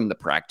sniped from the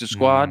practice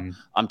squad.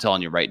 I'm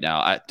telling you right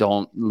now,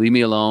 don't leave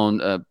me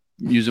alone.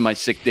 Using my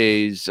sick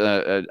days.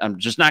 I'm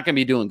just not going to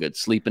be doing good.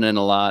 Sleeping in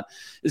a lot.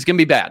 It's going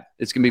to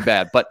be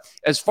bad. But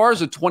as far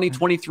as a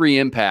 2023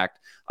 impact,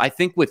 I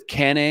think with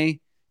Kene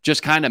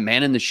just kind of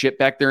manning the ship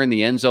back there in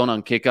the end zone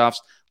on kickoffs,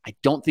 I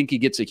don't think he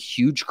gets a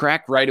huge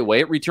crack right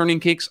away at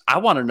returning kicks. I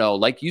want to know,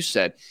 like you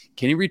said,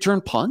 can he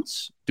return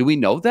punts? Do we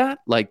know that?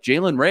 Like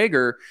Jalen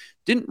Reagor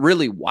didn't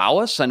really wow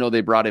us. I know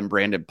they brought in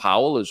Brandon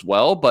Powell as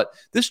well, but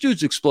this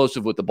dude's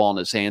explosive with the ball in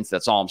his hands.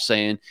 That's all I'm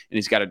saying. And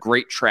he's got a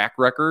great track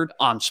record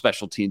on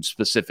special teams,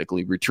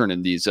 specifically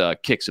returning these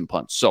kicks and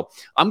punts. So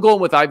I'm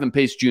going with Ivan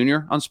Pace Jr.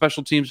 on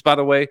special teams, by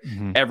the way.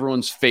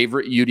 Everyone's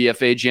favorite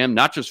UDFA gem,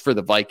 not just for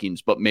the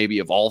Vikings, but maybe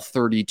of all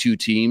 32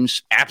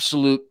 teams.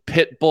 Absolute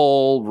pit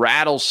bull,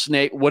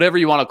 rattlesnake, whatever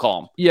you want to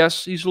call him.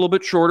 Yes, he's a little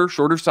bit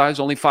shorter size,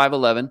 only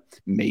 5'11",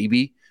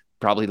 maybe.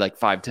 Probably like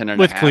 5'10" and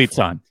with a half. Cleats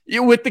on. Yeah,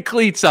 with the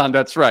cleats on,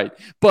 that's right.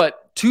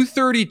 But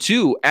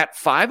 232 at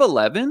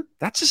 5'11",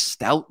 that's a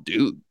stout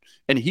dude.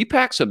 And he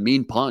packs a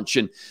mean punch.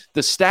 And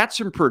the stats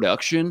and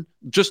production,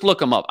 just look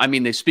them up. I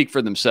mean, they speak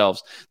for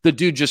themselves. The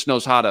dude just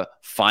knows how to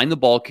find the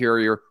ball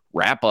carrier,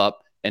 wrap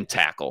up, and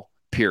tackle,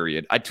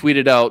 period. I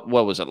tweeted out,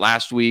 what was it,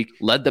 last week?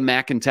 Led the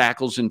MAC in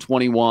tackles in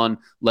 21,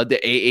 led the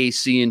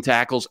AAC in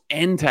tackles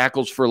and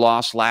tackles for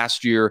loss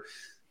last year.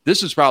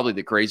 This is probably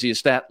the craziest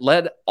stat.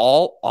 Led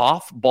all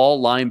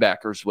off-ball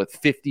linebackers with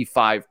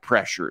 55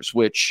 pressures,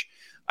 which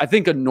I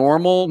think a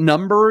normal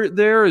number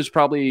there is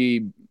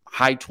probably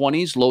high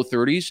 20s, low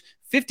 30s.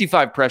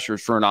 55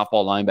 pressures for an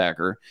off-ball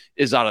linebacker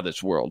is out of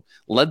this world.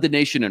 Led the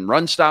nation in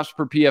run stops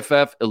per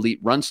PFF,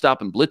 elite run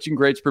stop and blitzing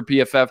grades per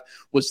PFF,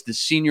 was the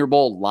Senior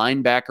Bowl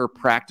linebacker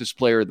practice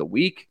player of the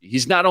week.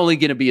 He's not only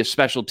going to be a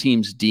special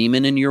teams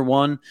demon in year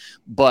one,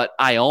 but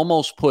I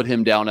almost put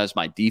him down as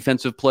my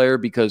defensive player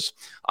because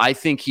I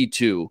think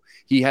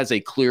he has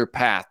a clear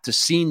path to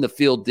seeing the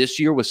field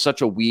this year with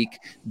such a weak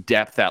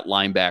depth at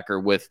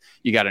linebacker. With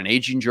you got an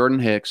aging Jordan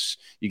Hicks,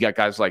 you got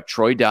guys like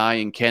Troy Dye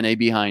and Ken A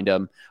behind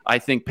him. I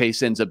think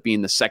Pace ends up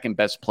being the second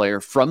best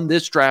player from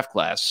this draft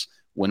class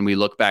when we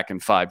look back in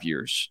 5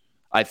 years.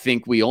 I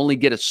think we only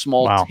get a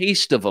small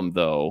taste of him,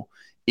 though,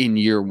 in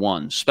year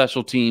one.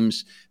 Special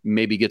teams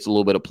maybe gets a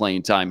little bit of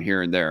playing time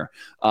here and there.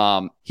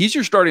 He's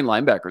your starting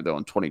linebacker, though,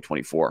 in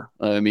 2024.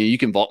 I mean, you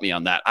can vault me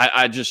on that.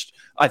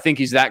 I think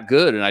he's that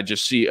good, and I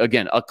just see,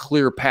 again, a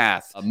clear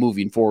path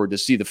moving forward to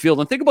see the field.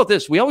 And think about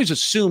this. We always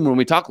assume when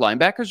we talk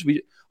linebackers,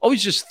 we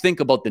always just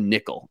think about the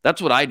nickel.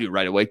 That's what I do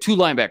right away. 2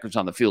 linebackers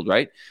on the field,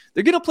 right?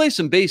 They're going to play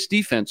some base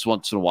defense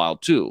once in a while,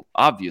 too,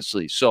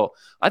 obviously. So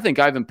I think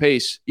Ivan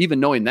Pace, even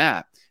knowing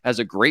that, has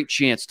a great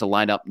chance to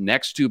line up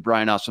next to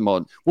Brian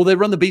Asamoah. Will they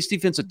run the base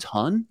defense a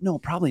ton? No,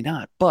 probably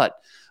not. But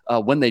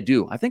when they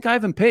do, I think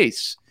Ivan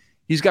Pace,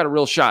 he's got a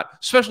real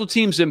shot. Special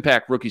teams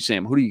impact, rookie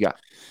Sam. Who do you got?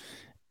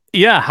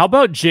 Yeah, how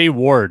about Jay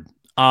Ward?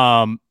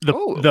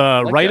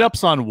 The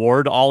write-ups on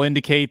Ward all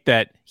indicate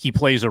that he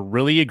plays a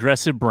really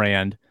aggressive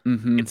brand.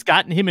 Mm-hmm. It's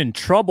gotten him in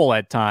trouble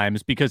at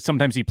times because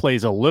sometimes he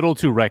plays a little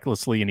too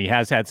recklessly and he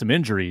has had some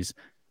injuries.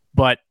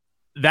 But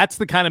that's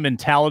the kind of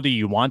mentality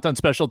you want on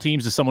special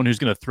teams, is someone who's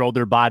going to throw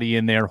their body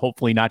in there,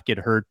 hopefully not get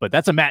hurt. But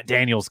that's a Matt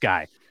Daniels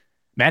guy.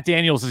 Matt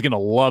Daniels is going to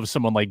love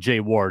someone like Jay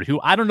Ward, who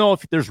I don't know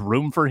if there's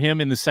room for him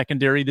in the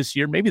secondary this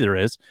year. Maybe there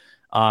is.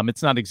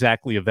 It's not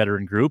exactly a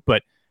veteran group,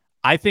 but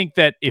I think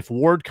that if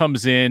Ward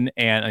comes in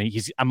and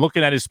I'm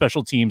looking at his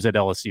special teams at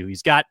LSU,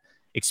 he's got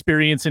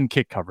experience in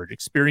kick coverage,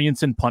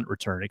 experience in punt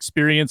return,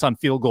 experience on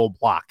field goal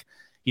block.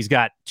 He's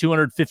got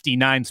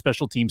 259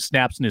 special team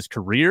snaps in his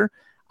career.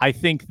 I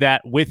think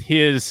that with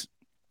his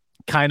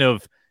kind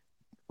of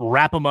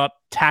wrap him up,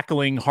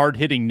 tackling,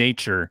 hard-hitting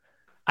nature,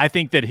 I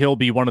think that he'll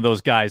be one of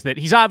those guys that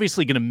he's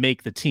obviously going to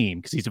make the team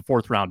because he's a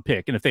 4th-round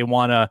pick. And if they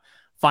want to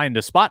find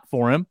a spot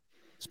for him,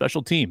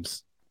 special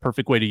teams,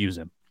 perfect way to use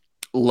him.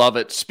 Love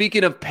it.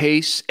 Speaking of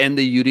Pace and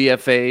the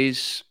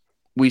UDFAs,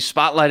 we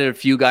spotlighted a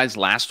few guys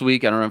last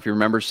week. I don't know if you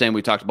remember, Sam,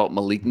 we talked about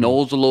Malik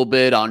Knowles a little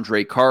bit,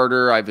 Andre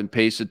Carter, Ivan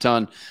Pace a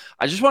ton.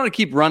 I just want to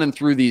keep running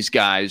through these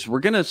guys. We're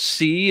going to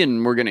see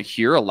and we're going to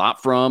hear a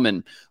lot from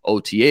in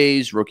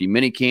OTAs, rookie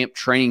minicamp,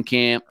 training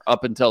camp,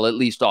 up until at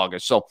least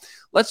August. So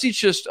let's see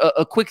just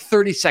a quick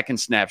 30-second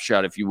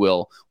snapshot, if you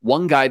will.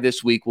 One guy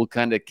this week will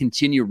kind of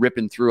continue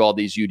ripping through all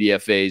these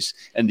UDFAs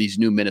and these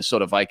new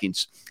Minnesota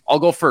Vikings. I'll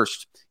go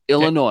first.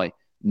 Illinois,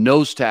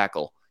 nose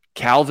tackle,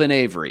 Calvin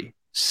Avery.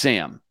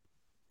 Sam,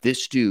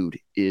 this dude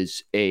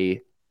is a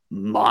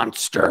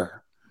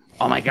monster.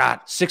 Oh my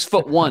God.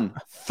 6'1",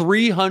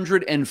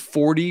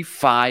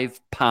 345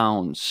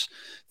 pounds,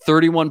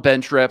 31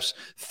 bench reps,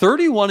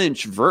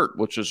 31-inch vert,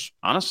 which is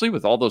honestly,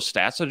 with all those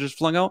stats I just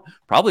flung out,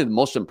 probably the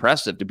most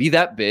impressive to be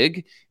that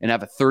big and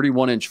have a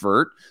 31-inch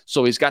vert.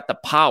 So he's got the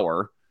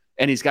power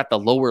and he's got the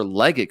lower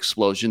leg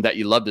explosion that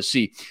you love to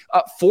see.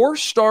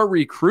 4-star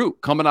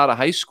recruit coming out of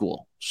high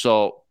school.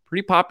 So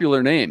pretty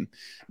popular name.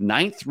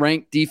 9th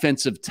ranked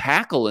defensive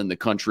tackle in the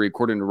country,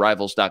 according to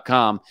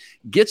Rivals.com.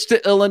 Gets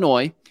to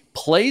Illinois,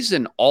 plays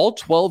in all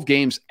 12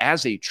 games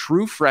as a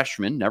true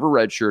freshman, never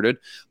redshirted,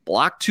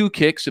 blocked 2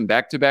 kicks in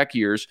back-to-back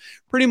years.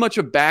 Pretty much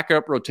a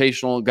backup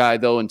rotational guy,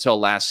 though, until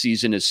last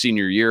season, his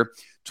senior year.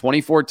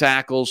 24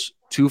 tackles,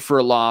 2 for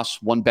a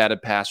loss, 1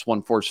 batted pass,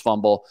 1 forced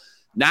fumble.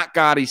 Not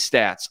gaudy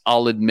stats,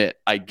 I'll admit.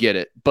 I get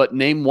it. But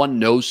name one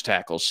nose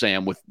tackle,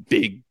 Sam, with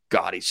big,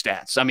 gaudy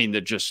stats. I mean,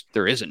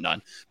 there isn't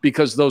none,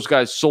 because those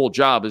guys' sole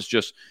job is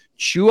just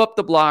chew up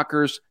the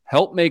blockers,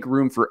 help make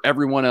room for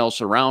everyone else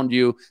around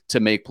you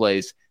to make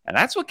plays. And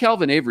that's what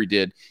Calvin Avery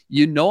did.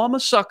 You know, I'm a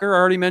sucker. I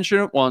already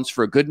mentioned it once,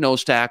 for a good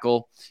nose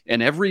tackle.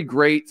 And every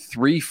great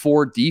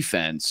 3-4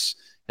 defense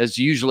has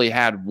usually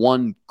had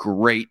one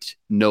great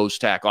nose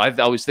tackle. I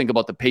always think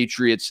about the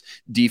Patriots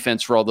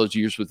defense for all those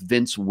years with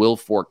Vince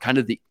Wilfork, kind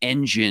of the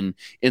engine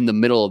in the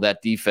middle of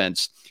that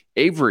defense.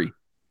 Avery,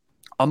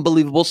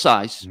 unbelievable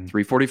size,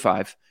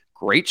 345,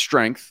 great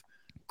strength,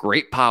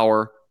 great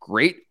power,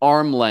 great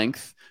arm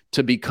length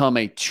to become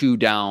a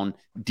 2-down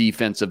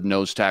defensive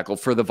nose tackle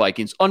for the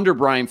Vikings under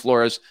Brian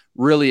Flores.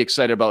 Really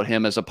excited about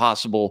him as a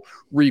possible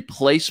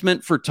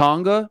replacement for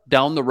Tonga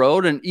down the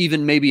road, and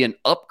even maybe an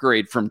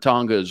upgrade from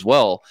Tonga as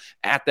well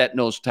at that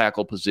nose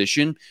tackle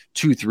position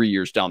 2-3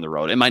 years down the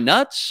road. Am I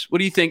nuts? What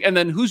do you think? And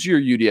then who's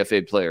your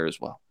UDFA player as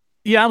well?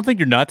 Yeah, I don't think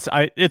you're nuts.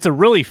 It's a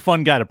really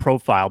fun guy to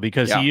profile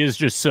because he is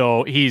just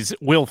he's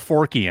Will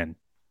Forkian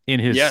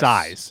in his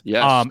size.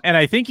 Yes. And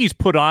I think he's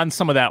put on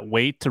some of that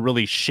weight to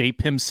really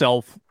shape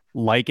himself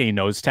like a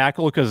nose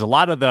tackle, because a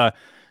lot of the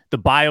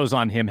bios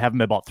on him have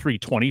him about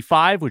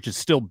 325, which is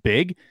still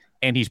big,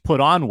 and he's put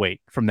on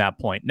weight from that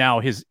point. Now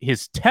his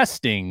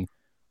testing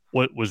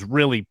was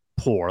really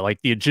poor, like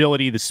the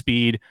agility, the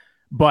speed.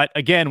 But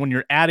again, when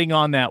you're adding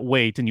on that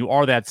weight and you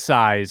are that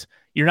size,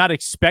 you're not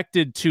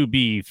expected to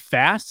be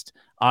fast.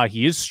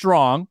 He is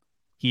strong.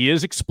 He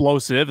is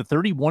explosive. A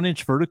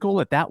 31-inch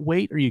vertical at that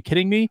weight. Are you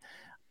kidding me?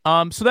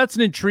 So that's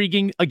an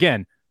intriguing,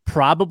 again,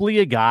 probably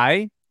a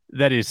guy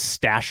that is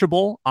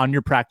stashable on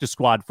your practice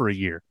squad for a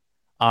year.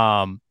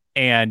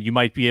 And you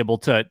might be able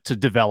to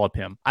develop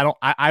him.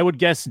 I would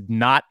guess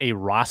not a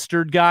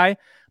rostered guy,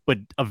 but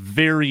a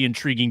very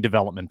intriguing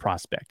development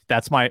prospect.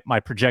 That's my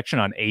projection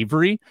on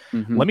Avery.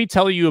 Mm-hmm. Let me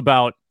tell you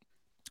about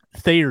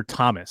Thayer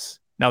Thomas.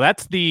 Now,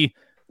 that's the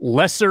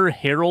lesser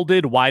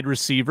heralded wide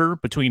receiver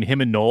between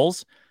him and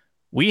Knowles.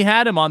 We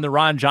had him on the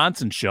Ron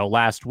Johnson show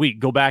last week.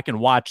 Go back and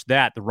watch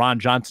that, the Ron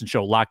Johnson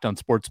show, Locked on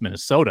Sports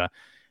Minnesota.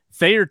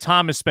 Thayer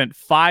Thomas spent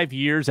 5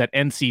 years at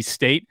NC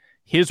State.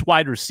 His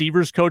wide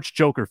receivers coach,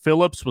 Joker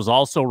Phillips, was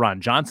also Ron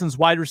Johnson's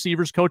wide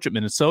receivers coach at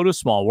Minnesota.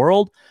 Small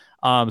world.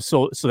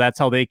 So that's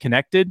how they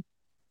connected.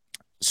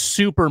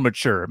 Super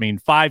mature. I mean,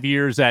 5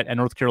 years at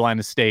North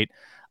Carolina State.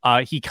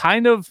 He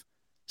kind of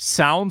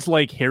sounds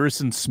like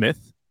Harrison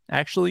Smith,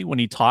 actually, when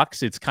he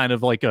talks. It's kind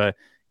of like a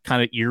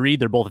kind of eerie.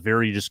 They're both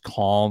very just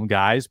calm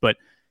guys. But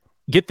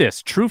get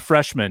this, true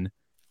freshman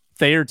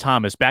Thayer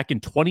Thomas back in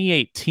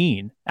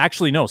 2018.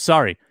 Actually, no,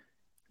 sorry.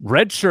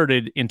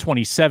 Redshirted in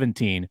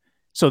 2017.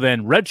 So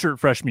then redshirt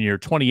freshman year,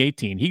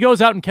 2018, he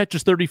goes out and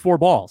catches 34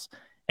 balls.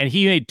 And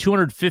he made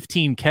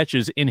 215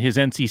 catches in his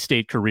NC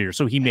State career.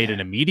 So he made an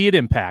immediate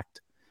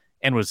impact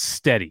and was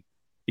steady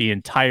the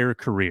entire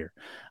career.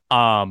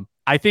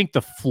 I think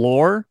the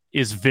floor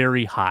is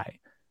very high.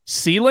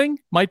 Ceiling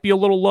might be a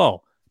little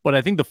low, but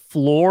I think the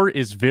floor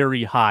is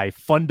very high,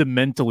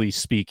 fundamentally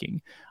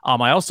speaking.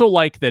 I also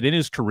like that in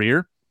his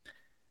career,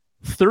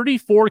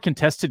 34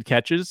 contested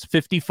catches,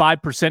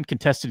 55%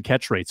 contested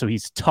catch rate. So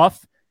he's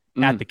tough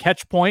at the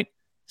catch point,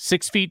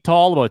 6 feet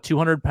tall, about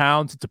 200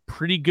 pounds. It's a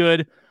pretty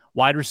good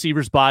wide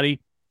receiver's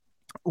body.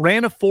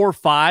 Ran a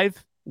 4.5,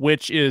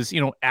 which is,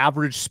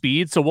 average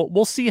speed. So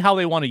we'll see how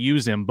they want to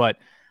use him, but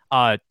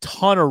a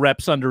ton of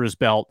reps under his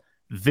belt.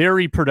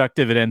 Very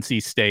productive at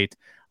NC State.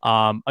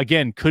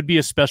 Again, could be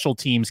a special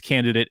teams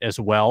candidate as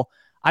well.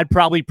 I'd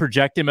probably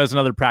project him as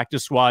another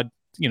practice squad,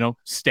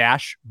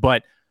 stash,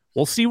 but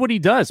we'll see what he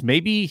does.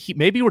 Maybe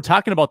we're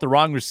talking about the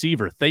wrong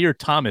receiver. Thayer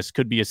Thomas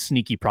could be a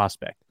sneaky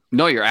prospect.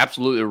 No, you're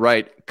absolutely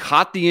right.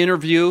 Caught the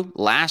interview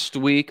last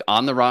week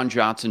on the Ron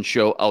Johnson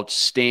show.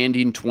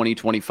 Outstanding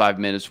 25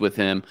 minutes with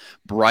him.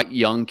 Bright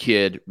young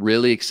kid.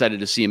 Really excited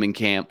to see him in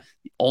camp.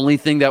 The only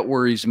thing that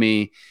worries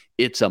me,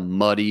 it's a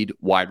muddied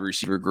wide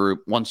receiver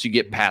group once you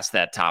get past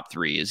that top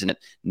three, isn't it?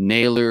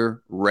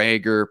 Naylor,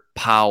 Rager,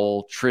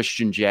 Powell,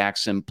 Tristan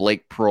Jackson,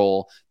 Blake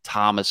Prohl,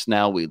 Thomas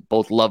now. We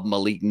both love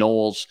Malik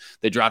Knowles.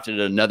 They drafted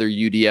another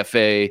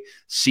UDFA,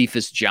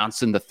 Cephas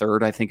Johnson III,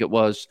 I think it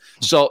was.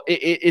 So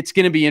it's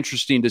going to be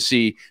interesting to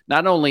see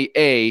not only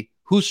A,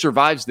 who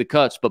survives the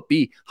cuts, but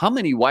B, how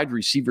many wide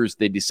receivers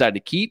they decide to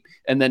keep,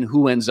 and then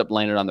who ends up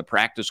landing on the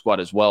practice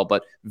squad as well.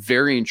 But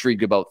very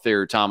intrigued about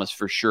Thayer Thomas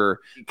for sure.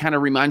 It kind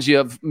of reminds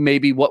you of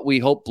maybe what we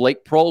hope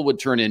Blake Prohl would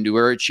turn into,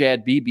 or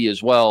Chad Beebe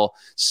as well.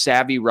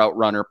 Savvy route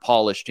runner,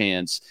 polished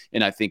hands,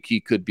 and I think he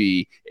could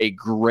be a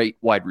great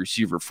wide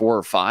receiver 4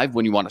 or 5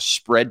 when you want to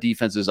spread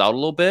defenses out a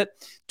little bit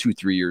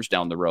 2-3 years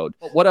down the road.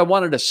 But what I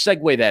wanted to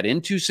segue that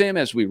into, Sam,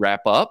 as we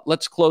wrap up,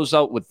 let's close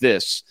out with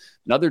this.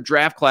 Another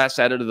draft class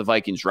added to the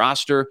Vikings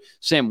roster.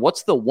 Sam,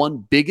 what's the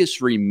one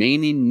biggest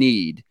remaining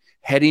need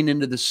heading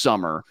into the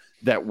summer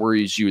that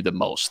worries you the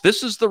most?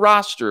 This is the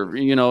roster,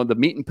 the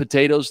meat and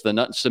potatoes, the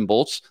nuts and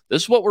bolts.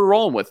 This is what we're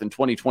rolling with in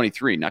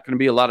 2023. Not going to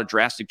be a lot of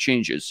drastic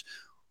changes.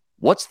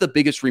 What's the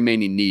biggest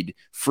remaining need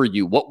for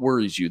you? What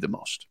worries you the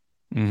most?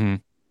 Mm-hmm.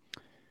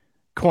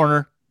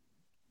 Corner.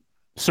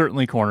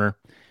 Certainly corner.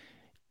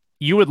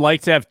 You would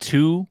like to have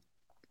 2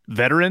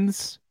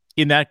 veterans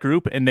in that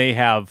group, and they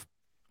have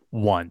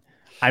 1.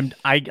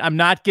 I'm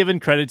not giving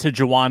credit to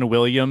Jawan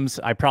Williams.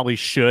 I probably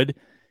should.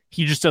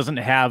 He just doesn't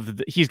have.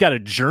 He's got a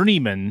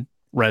journeyman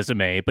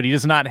resume, but he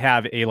does not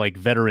have a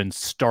veteran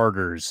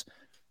starters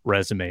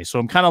resume. So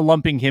I'm kind of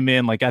lumping him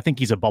in. I think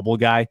he's a bubble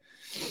guy.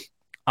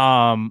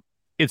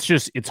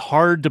 It's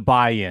hard to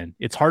buy in.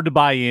 It's hard to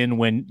buy in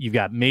when you've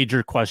got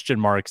major question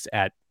marks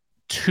at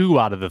 2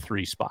 out of the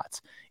 3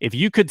 spots. If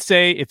you could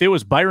say if it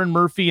was Byron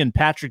Murphy and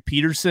Patrick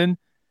Peterson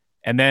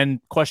and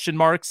then question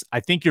marks,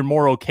 I think you're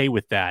more okay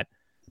with that.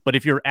 But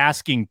if you're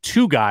asking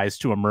 2 guys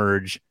to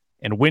emerge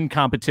and win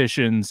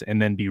competitions and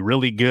then be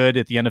really good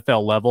at the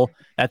NFL level,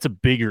 that's a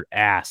bigger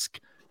ask.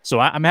 So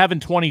I'm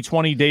having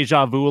 2020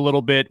 deja vu a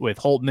little bit with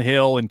Holton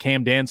Hill and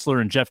Cam Dantzler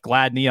and Jeff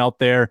Gladney out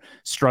there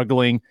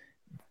struggling.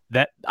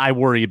 That I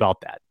worry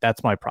about that.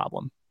 That's my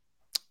problem.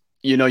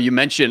 You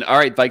mentioned, all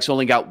right, Vikes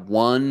only got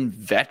 1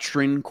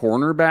 veteran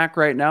cornerback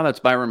right now.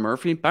 That's Byron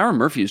Murphy. Byron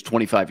Murphy is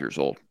 25 years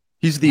old.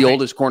 He's the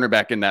oldest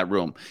cornerback in that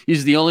room.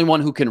 He's the only one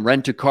who can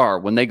rent a car.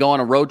 When they go on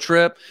a road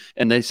trip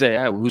and they say,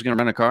 hey, who's going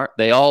to rent a car?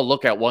 They all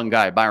look at one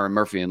guy, Byron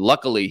Murphy. And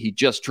luckily, he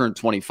just turned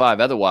 25.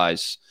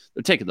 Otherwise,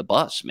 they're taking the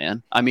bus,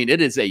 man. I mean,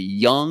 it is a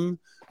young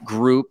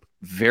group,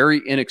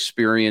 very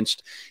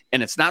inexperienced.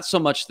 And it's not so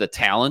much the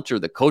talent or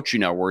the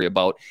coaching I worry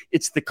about.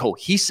 It's the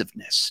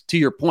cohesiveness. To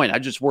your point, I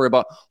just worry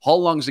about how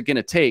long is it going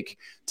to take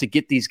to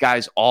get these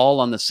guys all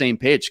on the same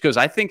page? Because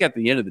I think at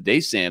the end of the day,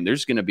 Sam,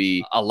 there's going to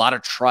be a lot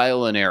of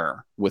trial and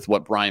error with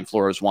what Brian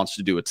Flores wants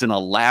to do. It's an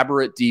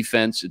elaborate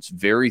defense. It's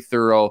very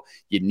thorough.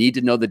 You need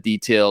to know the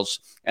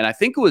details. And I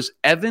think it was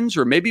Evans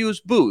or maybe it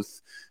was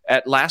Booth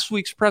at last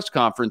week's press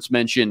conference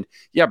mentioned,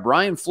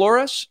 Brian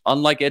Flores,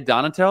 unlike Ed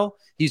Donatel,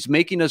 he's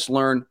making us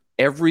learn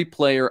every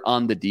player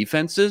on the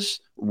defense's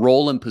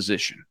role and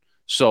position.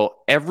 So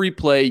every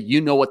play, you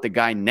know what the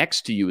guy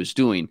next to you is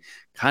doing.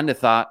 Kind of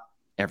thought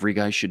every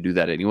guy should do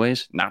that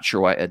anyways. Not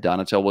sure why Ed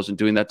Donatel wasn't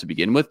doing that to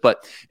begin with,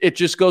 but it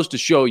just goes to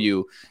show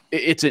you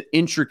it's an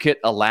intricate,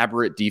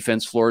 elaborate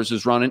defense Flores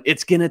is running.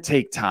 It's going to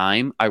take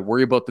time. I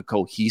worry about the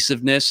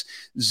cohesiveness.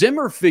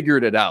 Zimmer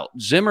figured it out.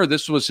 Zimmer,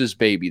 this was his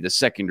baby, the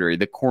secondary,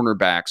 the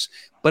cornerbacks.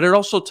 But it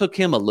also took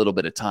him a little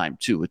bit of time,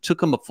 too. It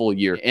took him a full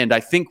year. And I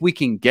think we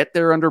can get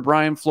there under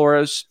Brian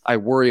Flores. I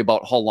worry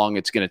about how long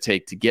it's going to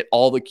take to get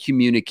all the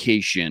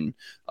communication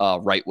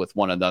right with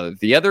one another.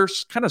 The other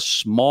kind of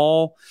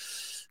small,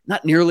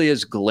 not nearly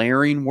as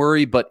glaring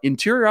worry, but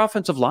interior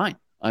offensive line.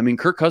 I mean,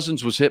 Kirk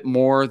Cousins was hit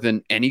more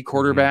than any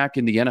quarterback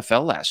in the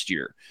NFL last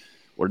year.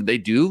 What did they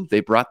do?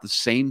 They brought the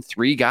same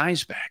three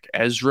guys back,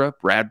 Ezra,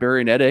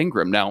 Bradbury, and Ed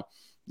Ingram. Now,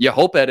 you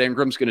hope Ed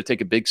Ingram's going to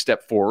take a big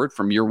step forward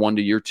from year one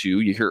to year two.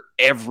 You hear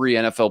every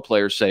NFL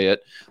player say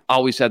it.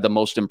 Always had the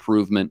most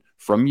improvement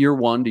from year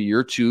one to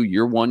year two.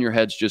 Year one, your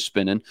head's just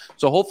spinning.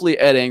 So hopefully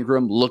Ed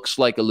Ingram looks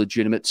like a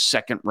legitimate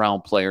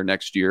second-round player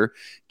next year.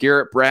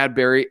 Garrett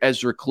Bradbury,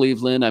 Ezra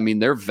Cleveland, I mean,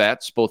 they're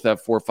vets. Both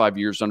have 4 or 5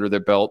 years under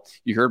their belt.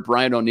 You heard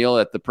Brian O'Neill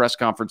at the press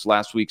conference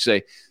last week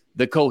say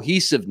the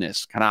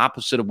cohesiveness, kind of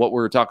opposite of what we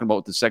were talking about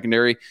with the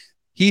secondary.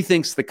 He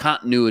thinks the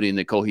continuity and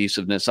the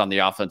cohesiveness on the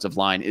offensive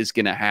line is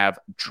going to have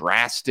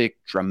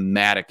drastic,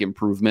 dramatic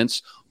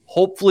improvements.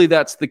 Hopefully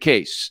that's the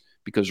case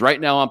because right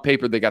now on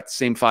paper, they got the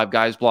same 5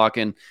 guys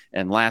blocking.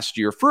 And last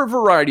year, for a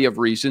variety of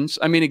reasons,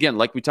 I mean, again,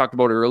 like we talked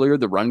about earlier,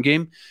 the run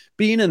game,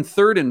 being in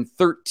 3rd and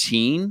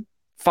 13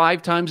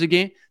 5 times a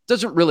game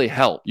doesn't really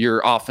help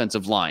your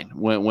offensive line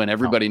when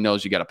everybody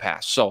knows you got to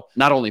pass. So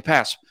not only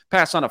pass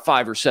on a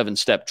 5 or 7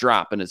 step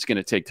drop, and it's going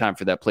to take time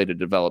for that play to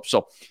develop.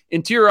 So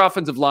interior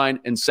offensive line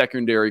and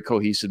secondary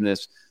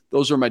cohesiveness,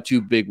 those are my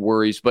 2 big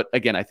worries. But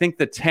again, I think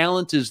the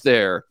talent is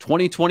there.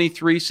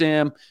 2023,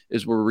 Sam,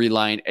 is we're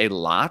relying a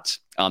lot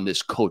on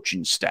this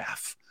coaching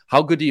staff.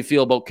 How good do you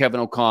feel about Kevin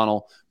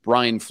O'Connell,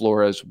 Brian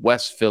Flores,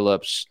 Wes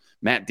Phillips,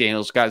 Matt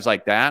Daniels, guys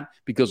like that?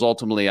 Because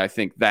ultimately, I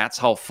think that's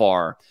how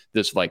far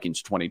this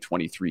Vikings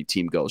 2023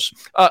 team goes.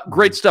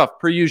 Great stuff,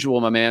 per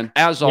usual, my man.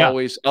 As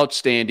always,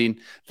 outstanding.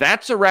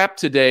 That's a wrap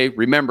today.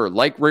 Remember,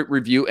 like, rate,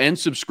 review, and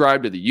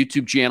subscribe to the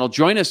YouTube channel.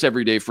 Join us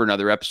every day for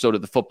another episode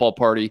of The Football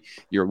Party,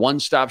 your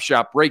one-stop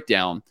shop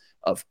breakdown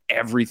of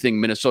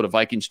everything Minnesota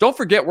Vikings. Don't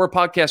forget, we're a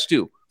podcast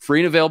too.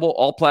 Free and available,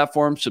 all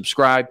platforms.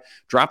 Subscribe.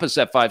 Drop us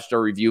that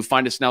 5-star review.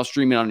 Find us now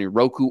streaming on your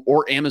Roku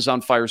or Amazon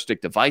Fire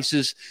Stick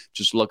devices.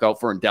 Just look out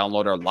for and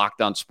download our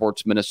Locked On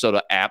Sports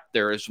Minnesota app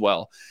there as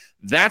well.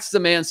 That's the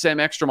man, Sam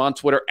Ekstrom, on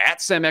Twitter,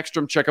 at Sam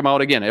Ekstrom. Check him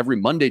out again every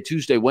Monday,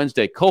 Tuesday,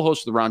 Wednesday,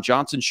 co-host of the Ron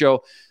Johnson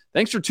Show.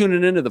 Thanks for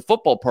tuning into The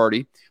Football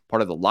Party,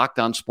 part of the Locked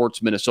On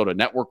Sports Minnesota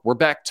Network. We're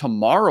back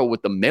tomorrow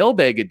with the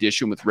mailbag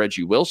edition with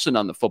Reggie Wilson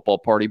on The Football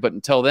Party. But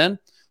until then,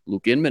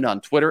 Luke Inman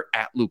on Twitter,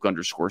 at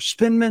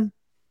Luke_Spinman.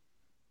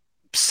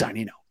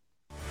 Signing out.